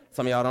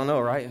 Some of y'all don't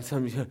know, right?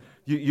 Some of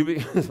you be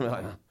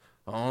like,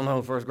 I don't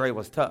know, first grade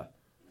was tough.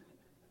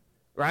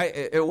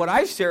 Right? What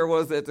I shared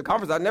was at the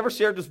conference, I never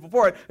shared this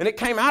before, and it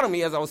came out of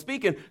me as I was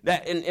speaking,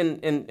 that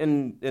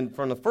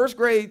from the first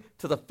grade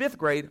to the fifth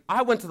grade,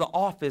 I went to the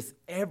office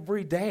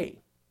every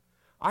day.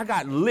 I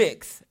got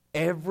licks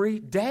every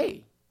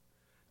day.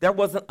 There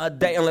wasn't a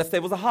day, unless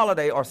it was a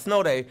holiday or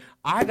snow day,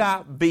 I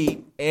got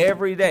beat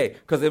every day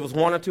because it was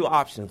one or two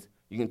options.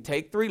 You can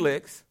take 3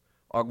 licks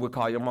or we'll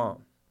call your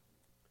mom.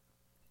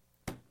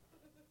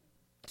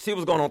 She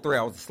was going on 3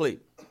 hours of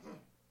sleep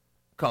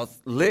because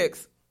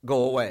licks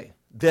go away.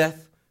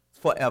 Death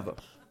forever.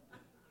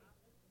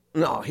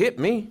 No, hit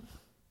me.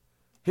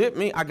 Hit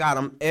me. I got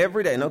them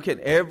every day. No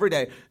kidding. Every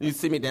day. You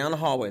see me down the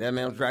hallway. That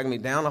man was dragging me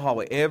down the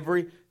hallway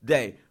every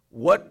day.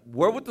 Where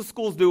would the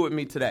schools do with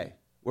me today?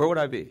 Where would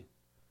I be?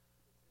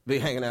 Be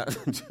hanging out.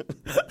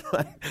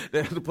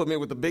 They have to put me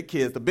with the big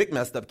kids, the big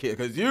messed up kid,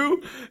 because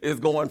you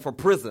is going for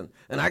prison.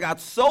 And I got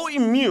so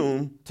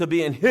immune to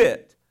being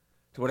hit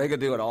to where they could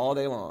do it all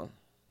day long.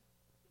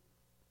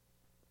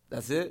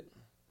 That's it.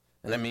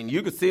 And I mean,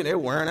 you could see they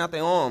were wearing out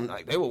their arm,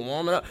 like they were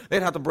warming up.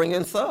 They'd have to bring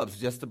in subs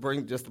just to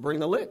bring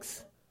the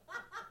licks.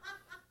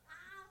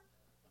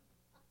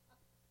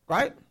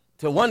 Right?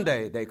 Till one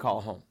day they call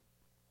home.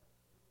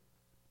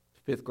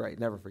 5th grade,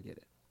 never forget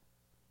it.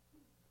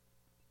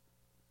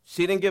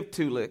 She didn't give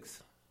 2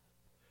 licks.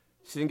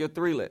 She didn't give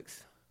 3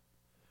 licks.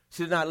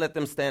 She did not let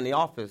them stay in the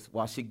office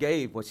while she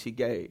gave what she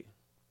gave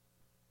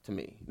to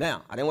me.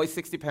 Now, I didn't weigh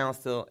 60 pounds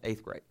till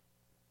 8th grade.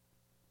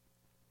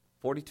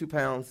 42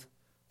 pounds,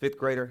 5th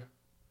grader,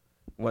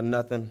 wasn't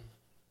nothing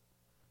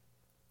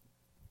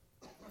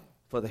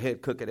for the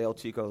head cook at El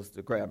Chico's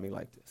to grab me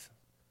like this.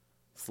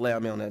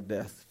 Slam me on that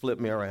desk, flip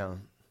me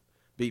around,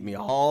 beat me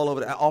all over.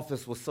 The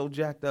office was so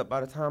jacked up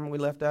by the time we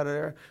left out of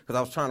there because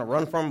I was trying to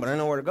run from her, but I didn't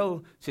know where to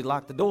go. She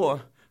locked the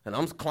door, and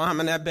I'm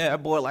climbing that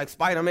bad boy like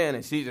Spider-Man,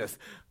 and she just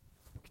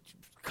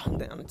come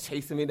down and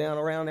chasing me down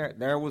around there.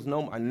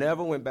 I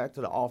never went back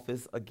to the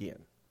office again,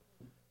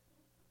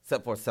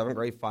 except for a 7th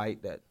grade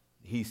fight that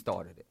he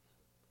started it.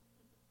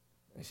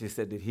 And she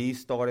said, did he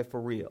start it for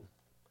real?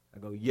 I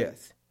go,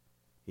 yes,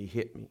 he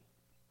hit me.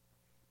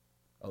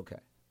 Okay.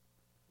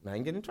 Now I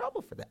didn't get in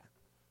trouble for that.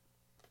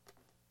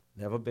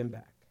 Never been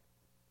back.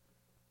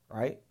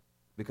 Right?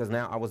 Because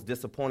now I was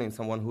disappointing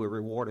someone who had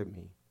rewarded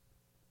me.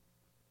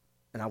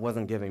 And I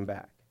wasn't giving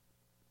back.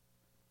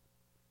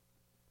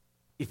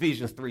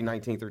 Ephesians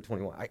 3:19 through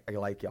 21. I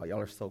like y'all.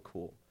 Y'all are so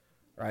cool.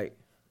 Right?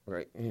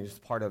 Right? And you're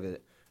just part of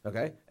it.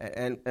 Okay?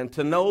 And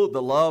to know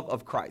the love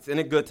of Christ. Isn't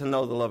it good to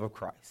know the love of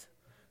Christ?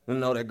 To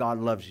know that God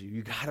loves you.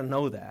 You got to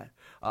know that.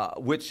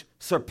 Which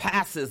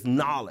surpasses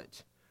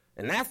knowledge.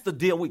 And that's the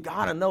deal. We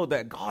got to know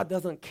that God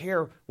doesn't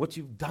care what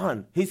you've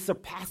done. He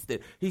surpassed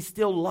it. He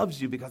still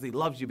loves you because he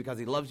loves you, because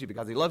he loves you,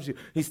 because he loves you.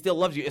 He still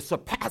loves you. It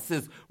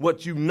surpasses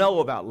what you know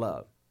about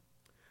love.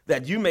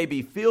 That you may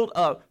be filled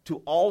up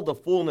to all the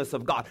fullness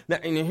of God. Now,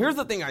 and here's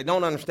the thing I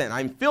don't understand.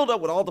 I'm filled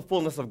up with all the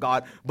fullness of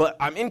God, but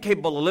I'm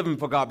incapable of living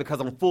for God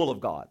because I'm full of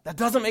God. That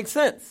doesn't make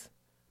sense.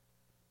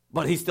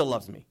 But he still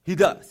loves me. He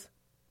does.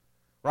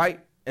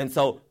 Right? And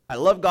so I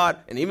love God,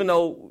 and even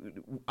though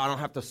I don't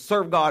have to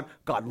serve God,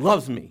 God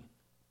loves me.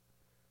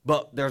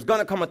 But there's going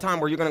to come a time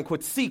where you're going to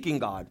quit seeking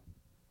God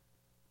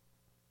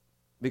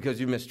because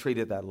you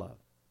mistreated that love.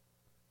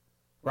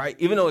 Right?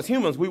 Even though as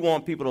humans, we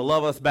want people to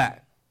love us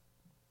back.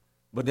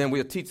 But then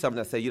we'll teach something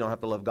that say you don't have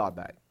to love God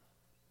back.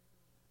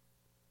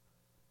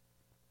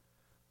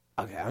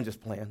 Okay, I'm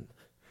just playing.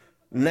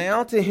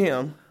 Now to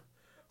him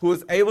who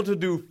is able to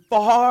do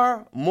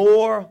far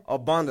more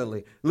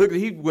abundantly. Look,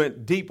 he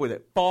went deep with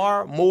it.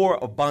 Far more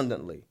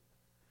abundantly.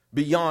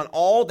 Beyond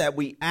all that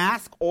we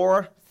ask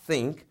or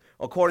think,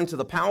 according to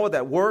the power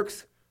that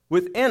works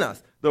within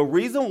us. The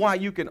reason why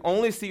you can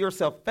only see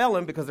yourself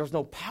failing because there's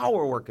no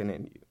power working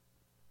in you.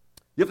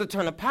 You have to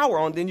turn the power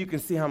on, then you can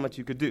see how much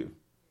you could do.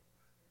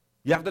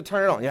 You have to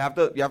turn it on. You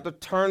have to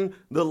turn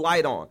the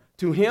light on.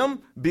 To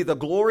him be the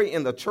glory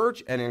in the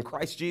church and in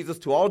Christ Jesus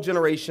to all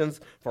generations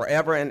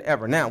forever and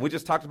ever. Now, we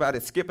just talked about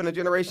it skipping a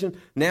generation.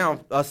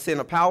 Now, us seeing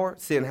the power,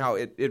 seeing how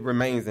it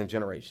remains in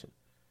generation.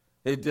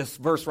 This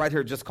verse right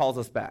here just calls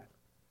us back.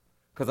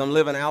 Because I'm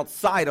living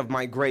outside of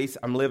my grace.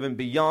 I'm living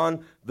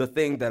beyond the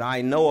thing that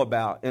I know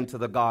about into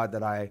the God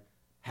that I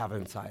have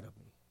inside of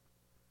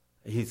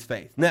me. He's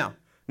faith. Now,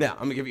 I'm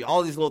going to give you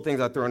all these little things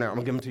I threw in there. I'm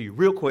going to give them to you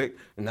real quick.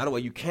 And that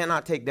way you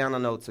cannot take down a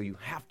note, so you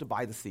have to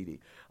buy the CD.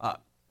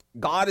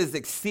 God is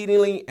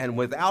exceedingly, and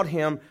without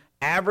him,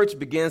 average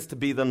begins to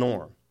be the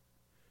norm.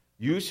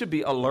 You should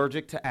be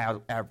allergic to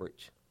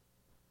average.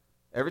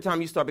 Every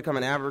time you start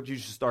becoming average, you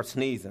should start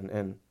sneezing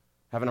and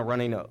having a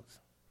runny nose.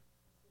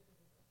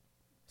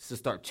 To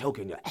start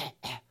choking. You're,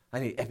 I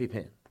need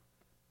EpiPen.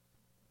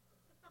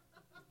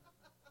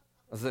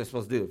 That's what they're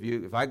supposed to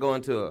do. If I go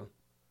into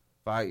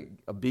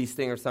a bee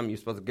sting or something, you're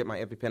supposed to get my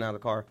EpiPen out of the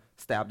car,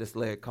 stab this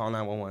leg, call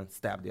 911,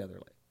 stab the other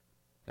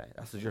leg. Okay,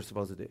 that's what you're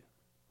supposed to do.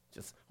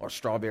 Or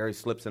strawberry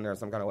slips in there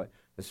some kind of way.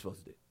 That's what you're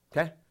supposed to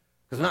do. Okay?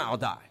 Because now I'll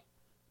die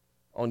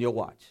on your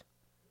watch.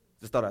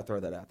 Just thought I'd throw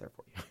that out there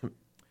for you.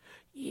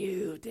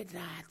 You did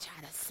not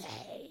try to save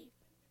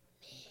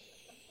me.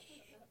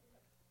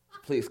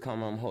 Please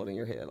come on, I'm holding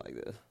your head like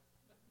this.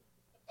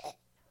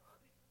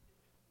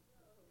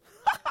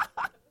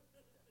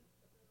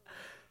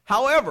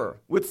 However,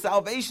 with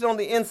salvation on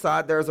the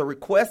inside, there's a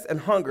request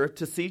and hunger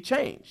to see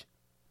change.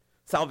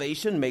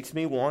 Salvation makes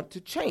me want to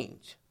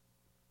change,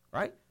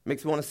 right?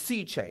 Makes me want to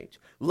see change.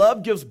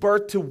 Love gives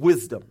birth to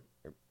wisdom,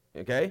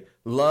 okay?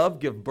 Love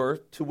gives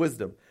birth to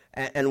wisdom.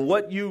 And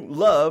what you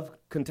love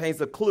contains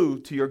a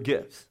clue to your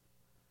gifts.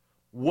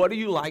 What do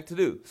you like to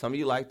do? Some of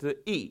you like to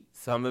eat.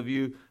 Some of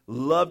you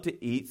love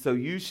to eat, so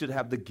you should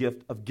have the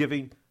gift of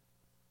giving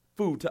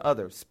food to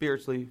others,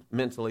 spiritually,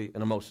 mentally,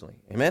 and emotionally.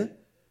 Amen?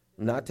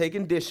 Not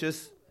taking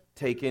dishes,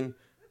 taking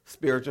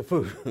spiritual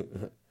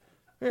food.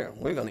 Here,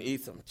 we're going to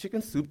eat some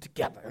chicken soup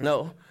together.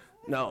 No,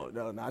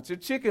 not your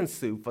chicken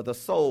soup for the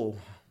soul.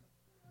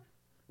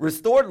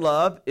 Restored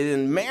love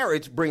in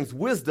marriage brings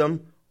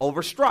wisdom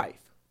over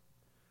strife.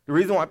 The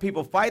reason why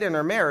people fight in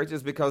their marriage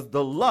is because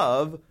the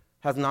love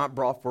has not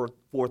brought forth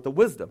the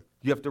wisdom.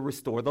 You have to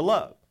restore the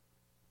love.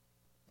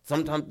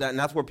 Sometimes and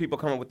that's where people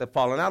come up with the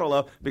falling out of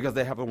love because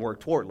they haven't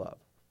worked toward love.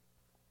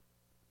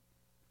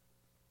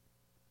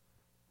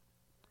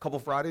 A couple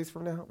Fridays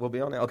from now, we'll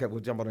be on there. Okay, we'll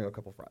jump on in a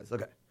couple Fridays.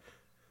 Okay,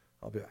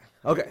 I'll be back.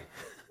 Okay,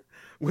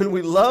 when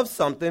we love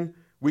something,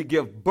 we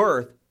give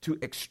birth to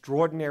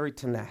extraordinary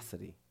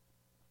tenacity,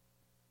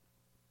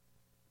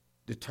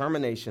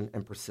 determination,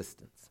 and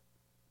persistence.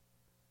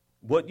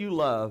 What you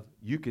love,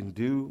 you can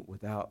do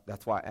without.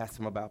 That's why I asked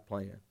him about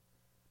playing.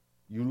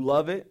 You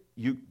love it,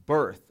 you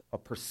birth a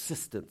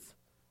persistence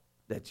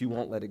that you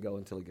won't let it go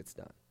until it gets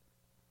done.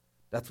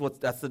 That's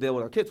the deal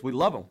with our kids. We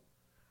love them.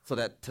 So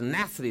that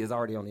tenacity is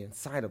already on the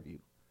inside of you.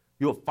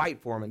 You'll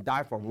fight for them and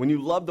die for them. When you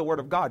love the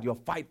Word of God, you'll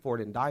fight for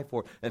it and die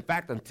for it. In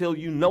fact, until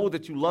you know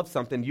that you love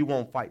something, you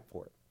won't fight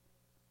for it.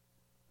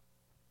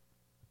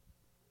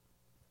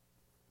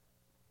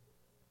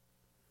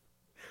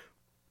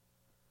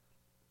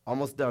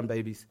 Almost done,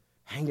 babies.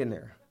 Hang in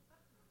there.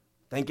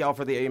 Thank y'all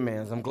for the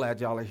amens. I'm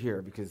glad y'all are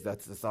here because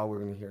that's all we're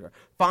going to hear.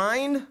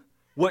 Find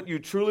what you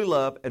truly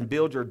love and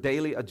build your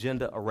daily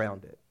agenda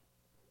around it.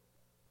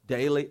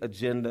 Daily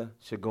agenda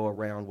should go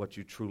around what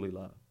you truly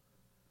love.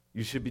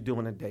 You should be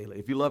doing it daily.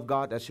 If you love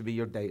God, that should be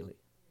your daily.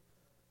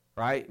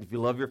 Right? If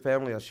you love your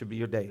family, that should be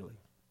your daily.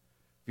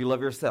 If you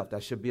love yourself,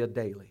 that should be a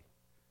daily.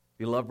 If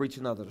you love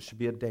reaching others, it should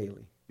be a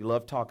daily. If you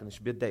love talking, it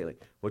should be a daily.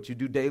 What you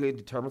do daily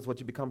determines what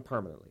you become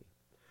permanently.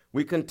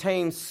 We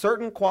contain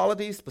certain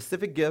qualities,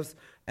 specific gifts,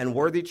 and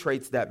worthy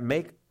traits that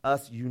make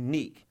us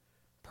unique.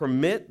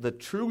 Permit the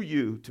true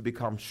you to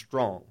become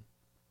strong.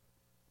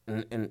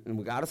 And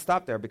we got to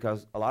stop there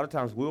because a lot of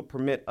times we'll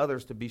permit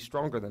others to be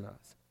stronger than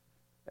us.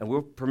 And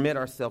we'll permit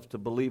ourselves to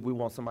believe we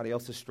want somebody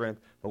else's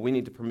strength, but we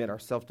need to permit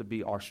ourselves to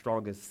be our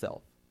strongest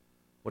self.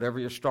 Whatever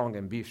you're strong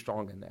in, be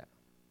strong in that.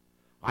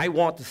 I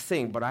want to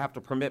sing, but I have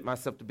to permit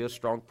myself to be a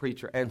strong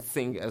preacher and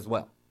sing as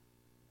well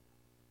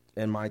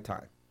in my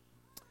time.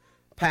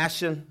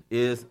 Passion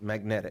is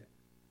magnetic.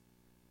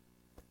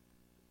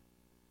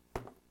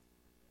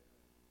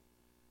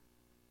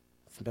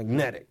 It's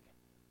magnetic.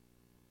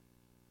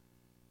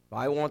 If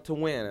I want to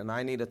win and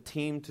I need a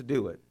team to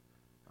do it,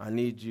 I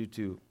need you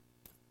to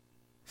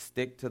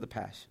stick to the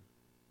passion.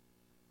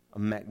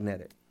 I'm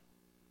magnetic.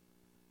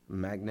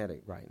 I'm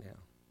magnetic right now.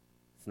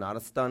 It's not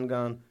a stun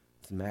gun.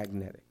 It's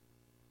magnetic.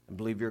 I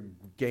believe you're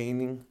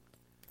gaining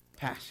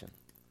passion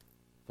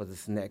for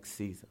this next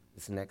season,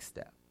 this next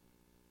step.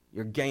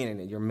 You're gaining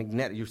it. You're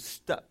magnetic. You're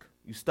stuck.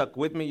 You stuck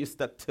with me. You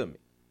stuck to me.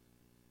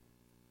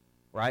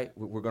 Right?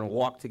 We're going to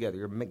walk together.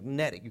 You're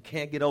magnetic. You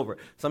can't get over it.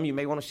 Some of you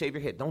may want to shave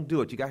your head. Don't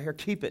do it. You got hair.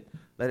 Keep it.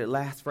 Let it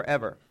last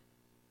forever.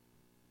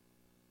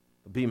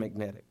 Be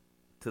magnetic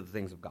to the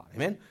things of God.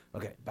 Amen?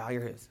 Okay, bow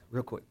your heads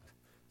real quick.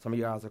 Some of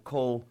your eyes are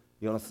cold.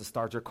 You want us to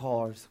start your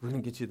cars. We're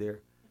going to get you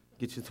there.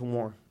 Get you to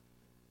warm.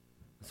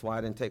 That's why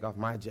I didn't take off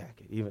my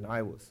jacket. Even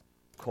I was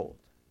cold.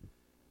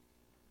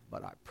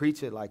 But I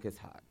preach it like it's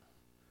hot.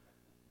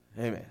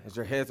 Amen. As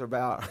your heads are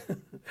bowed.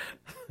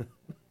 As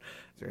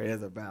your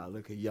heads are bowed.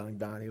 Look at young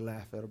Donnie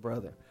laugh at a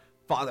brother.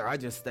 Father, I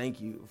just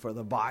thank you for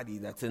the body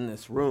that's in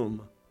this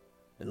room.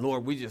 And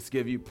Lord, we just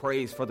give you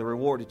praise for the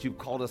reward that you've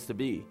called us to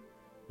be.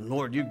 And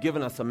Lord, you've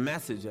given us a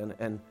message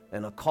and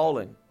a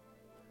calling.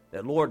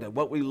 That, Lord, that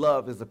what we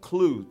love is a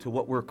clue to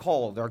what we're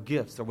called. Our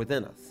gifts are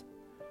within us.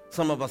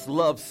 Some of us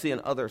love seeing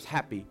others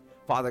happy.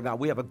 Father God,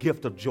 we have a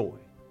gift of joy.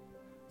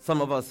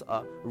 Some of us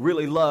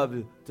really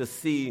love to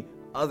see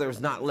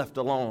others not left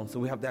alone. So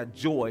we have that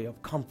joy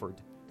of comfort,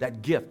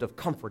 that gift of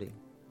comforting,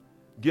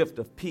 gift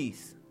of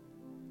peace,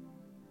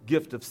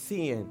 gift of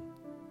seeing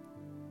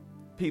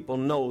people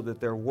know that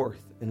they're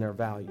worth and their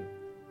value.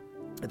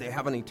 That they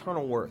have an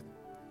eternal worth.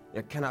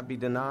 It cannot be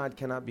denied,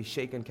 cannot be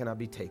shaken, cannot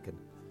be taken.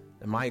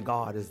 And my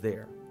God is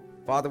there.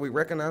 Father, we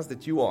recognize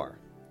that you are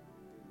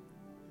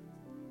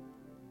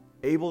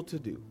able to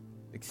do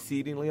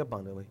exceedingly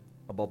abundantly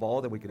above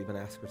all that we could even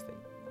ask or think.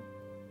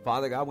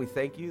 Father God, we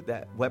thank you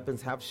that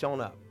weapons have shown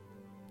up,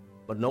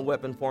 but no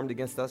weapon formed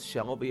against us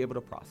shall be able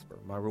to prosper.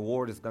 My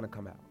reward is going to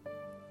come out.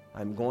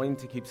 I'm going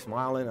to keep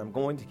smiling. I'm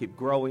going to keep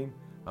growing.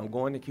 I'm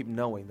going to keep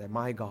knowing that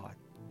my God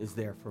is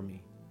there for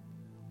me,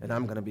 and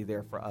I'm going to be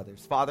there for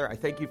others. Father, I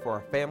thank you for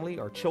our family,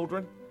 our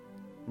children.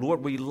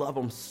 Lord, we love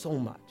them so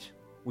much.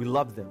 We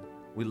love them.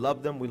 We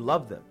love them. We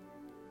love them.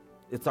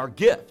 It's our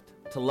gift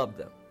to love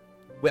them.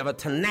 We have a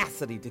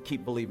tenacity to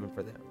keep believing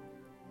for them.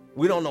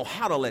 We don't know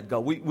how to let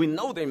go. We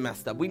know they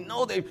messed up. We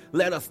know they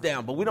let us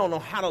down, but we don't know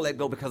how to let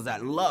go because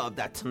that love,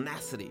 that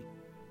tenacity,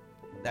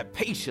 that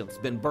patience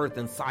been birthed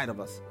inside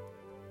of us,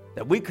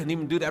 that we couldn't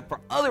even do that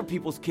for other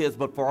people's kids,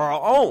 but for our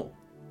own.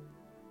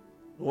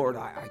 Lord,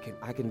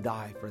 I can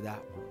die for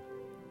that one.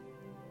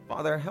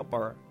 Father, help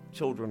our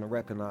children to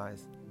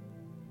recognize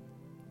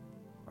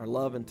our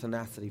love and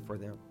tenacity for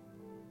them,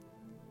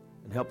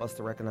 and help us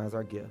to recognize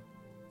our gift.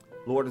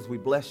 Lord, as we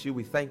bless you,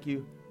 we thank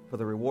you for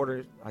the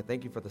rewarders. I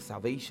thank you for the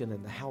salvation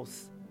in the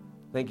house.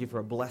 Thank you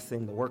for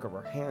blessing the work of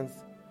our hands.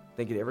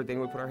 Thank you that everything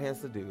we put our hands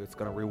to do, it's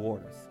going to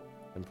reward us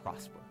and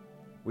prosper.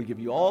 We give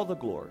you all the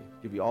glory,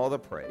 give you all the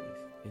praise.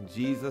 In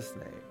Jesus'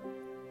 name.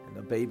 And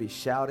the baby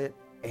shouted,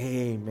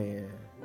 amen.